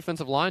what the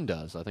defensive line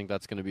does. I think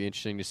that's going to be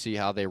interesting to see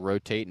how they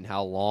rotate and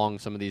how long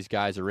some of these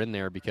guys are in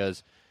there,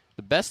 because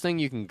the best thing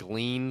you can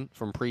glean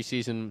from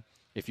preseason,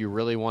 if you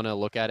really want to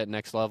look at it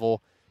next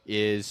level,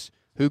 is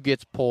who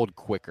gets pulled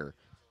quicker.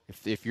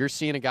 If you're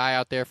seeing a guy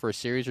out there for a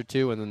series or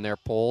two and then they're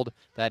pulled,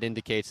 that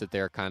indicates that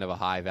they're kind of a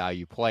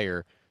high-value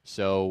player.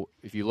 So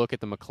if you look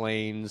at the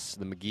McLeans,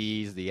 the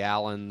McGees, the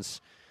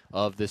Allens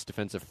of this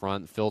defensive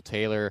front, Phil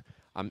Taylor,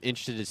 I'm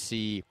interested to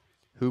see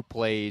who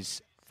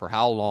plays for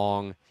how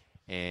long,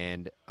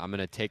 and I'm going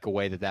to take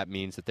away that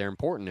means that they're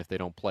important if they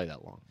don't play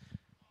that long.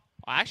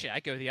 Well, actually, I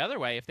go the other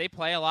way. If they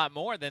play a lot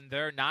more, then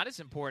they're not as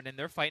important, and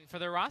they're fighting for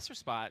their roster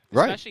spot.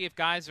 Right. Especially if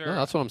guys are. Yeah,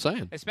 that's what I'm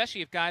saying.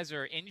 Especially if guys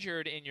are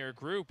injured in your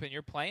group and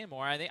you're playing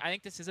more. I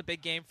think this is a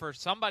big game for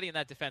somebody in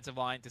that defensive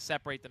line to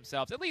separate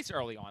themselves, at least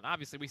early on.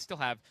 Obviously, we still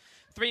have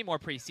 3 more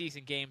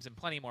preseason games and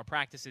plenty more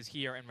practices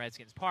here in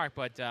Redskins Park,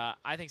 but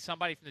I think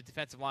somebody from the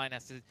defensive line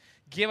has to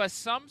give us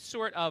some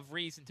sort of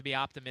reason to be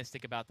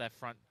optimistic about that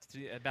front.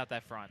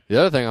 The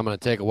other thing I'm going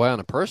to take away on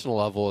a personal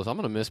level is I'm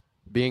going to miss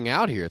being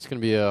out here. It's going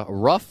to be a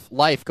rough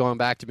life going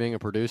back to being a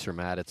producer,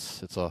 Matt.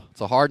 It's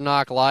a hard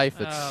knock life.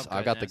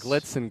 I've got the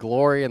glitz and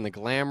glory and the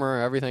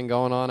glamour, everything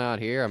going on out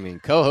here. I mean,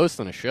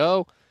 co-hosting a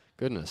show.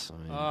 Goodness.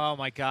 Oh,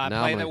 my God.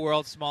 Playing the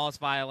world's smallest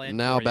violin.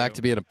 Now back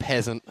to being a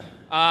peasant.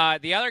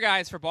 The other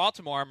guys for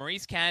Baltimore,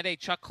 Maurice Candidate,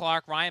 Chuck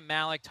Clark, Ryan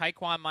Malik,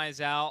 Taekwon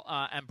Mizell,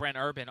 and Brent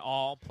Urban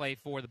all play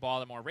for the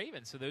Baltimore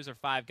Ravens. So those are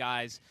 5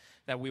 guys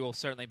that we will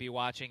certainly be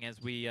watching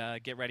as we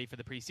get ready for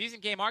the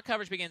preseason game. Our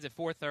coverage begins at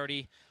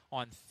 4:30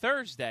 on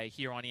Thursday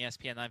here on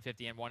ESPN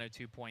 950 and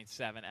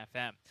 102.7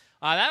 FM.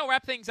 That'll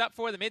wrap things up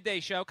for the midday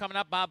show. Coming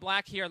up, Bob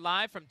Black here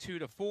live from 2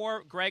 to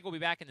 4. Greg will be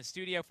back in the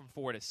studio from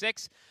 4 to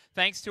 6.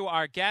 Thanks to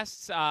our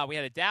guests. We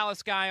had a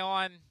Dallas guy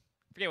on.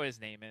 I forget what his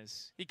name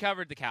is. He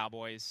covered the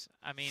Cowboys.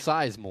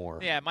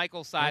 Sizemore. Yeah,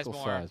 Michael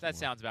Sizemore. That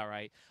sounds about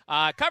right.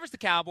 Covers the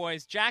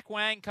Cowboys. Jack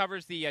Wang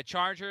covers the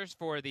Chargers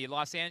for the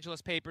Los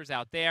Angeles papers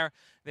out there.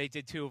 They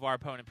did 2 of our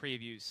opponent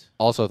previews.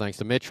 Also, thanks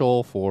to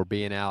Mitchell for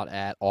being out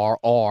at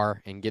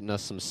RR and getting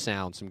us some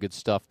sound, some good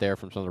stuff there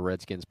from some of the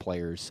Redskins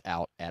players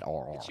out at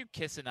RR. Get you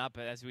kissing up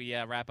as we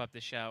wrap up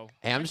the show.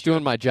 Hey, I'm just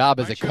doing my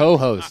job as a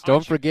co-host.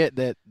 Don't forget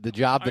that the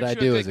job that I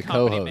do as a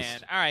co-host.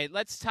 Man. All right,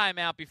 let's time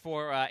out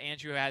before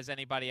Andrew has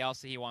anybody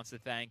else that he wants to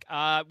thank.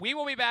 We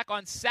will be back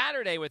on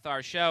Saturday with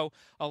our show,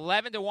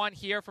 11 to 1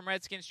 here from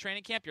Redskins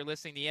Training Camp. You're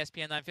listening to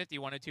ESPN 950,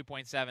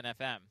 102.7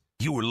 FM.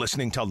 You are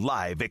listening to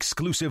live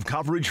exclusive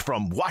coverage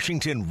from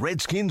Washington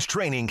Redskins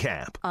Training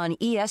Camp on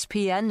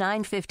ESPN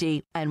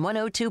 950 and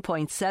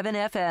 102.7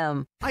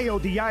 FM. I owe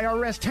the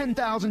IRS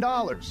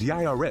 $10,000. The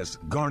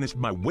IRS garnished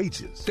my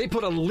wages. They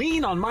put a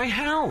lien on my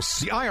house.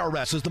 The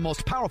IRS is the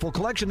most powerful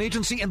collection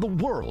agency in the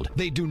world.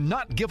 They do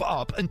not give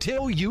up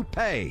until you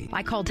pay.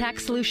 I called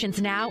Tax Solutions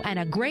Now, and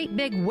a great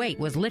big weight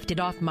was lifted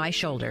off my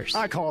shoulders.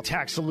 I called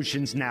Tax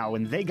Solutions Now,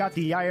 and they got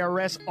the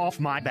IRS off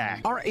my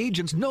back. Our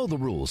agents know the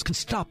rules, can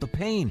stop the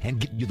pain, and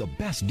get you the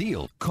best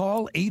deal.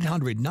 Call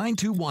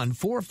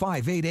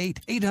 800-921-4588.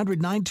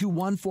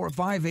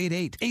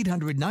 800-921-4588.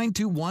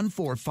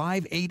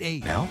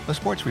 800-921-4588. Now, a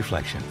sports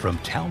reflection from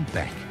Town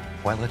Bank.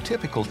 While a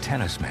typical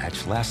tennis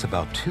match lasts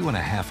about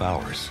 2.5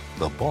 hours,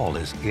 the ball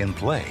is in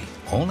play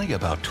only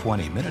about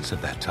 20 minutes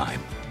of that time.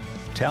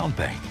 Town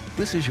Bank.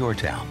 This is your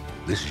town.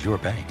 This is your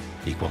bank.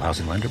 Equal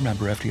housing lender,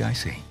 member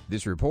FDIC.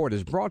 This report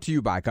is brought to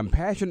you by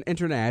Compassion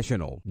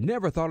International.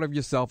 Never thought of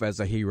yourself as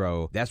a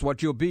hero? That's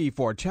what you'll be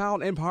for a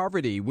child in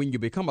poverty when you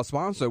become a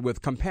sponsor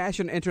with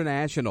Compassion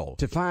International.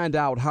 To find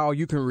out how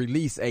you can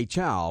release a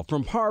child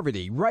from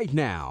poverty right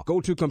now,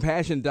 go to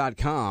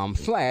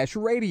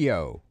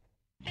compassion.com/radio.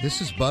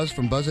 This is Buzz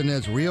from Buzz &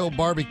 Ned's Real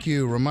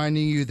Barbecue,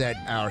 reminding you that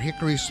our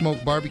Hickory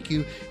Smoked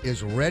Barbecue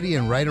is ready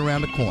and right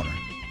around the corner.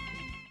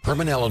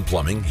 Herman Allen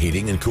Plumbing,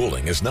 Heating, and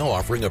Cooling is now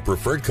offering a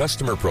preferred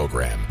customer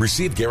program.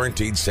 Receive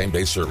guaranteed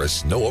same-day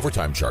service, no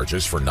overtime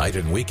charges for night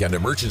and weekend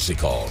emergency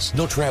calls,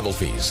 no travel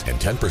fees, and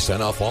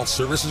 10% off all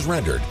services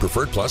rendered.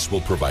 Preferred Plus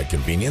will provide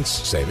convenience,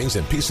 savings,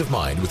 and peace of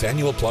mind with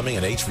annual plumbing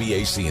and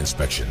HVAC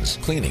inspections,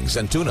 cleanings,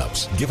 and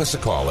tune-ups. Give us a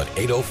call at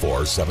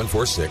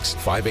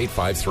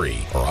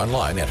 804-746-5853 or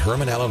online at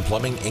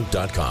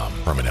HermanAllenPlumbingInc.com.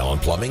 Herman Allen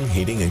Plumbing,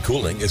 Heating, and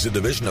Cooling is a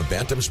division of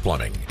Bantam's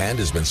Plumbing and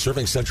has been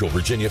serving Central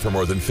Virginia for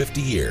more than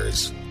 50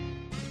 years.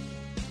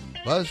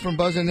 Buzz from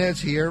Buzz & Ned's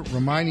here,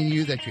 reminding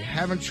you that you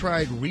haven't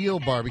tried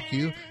real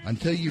barbecue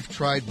until you've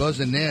tried Buzz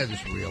 &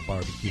 Ned's Real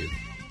Barbecue.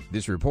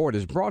 This report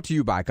is brought to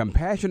you by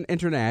Compassion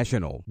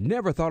International.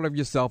 Never thought of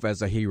yourself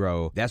as a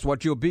hero? That's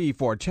what you'll be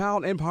for a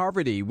child in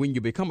poverty when you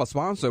become a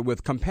sponsor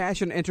with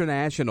Compassion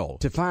International.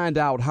 To find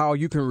out how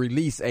you can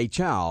release a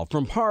child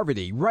from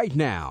poverty right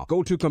now,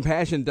 go to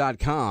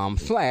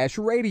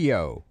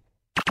compassion.com/radio.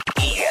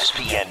 ESPN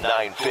ESPN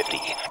 950.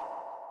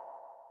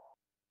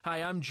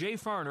 Hi, I'm Jay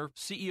Farner,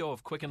 CEO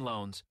of Quicken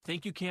Loans.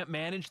 Think you can't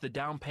manage the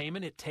down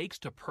payment it takes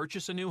to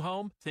purchase a new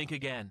home? Think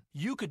again.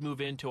 You could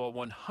move into a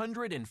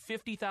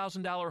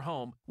 $150,000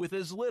 home with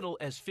as little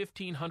as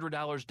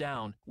 $1,500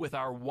 down with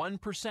our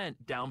 1%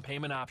 down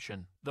payment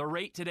option. The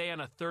rate today on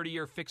a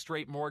 30-year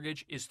fixed-rate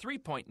mortgage is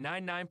 3.99%,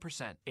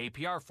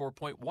 APR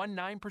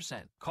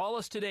 4.19%. Call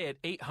us today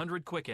at 800-QUICKEN.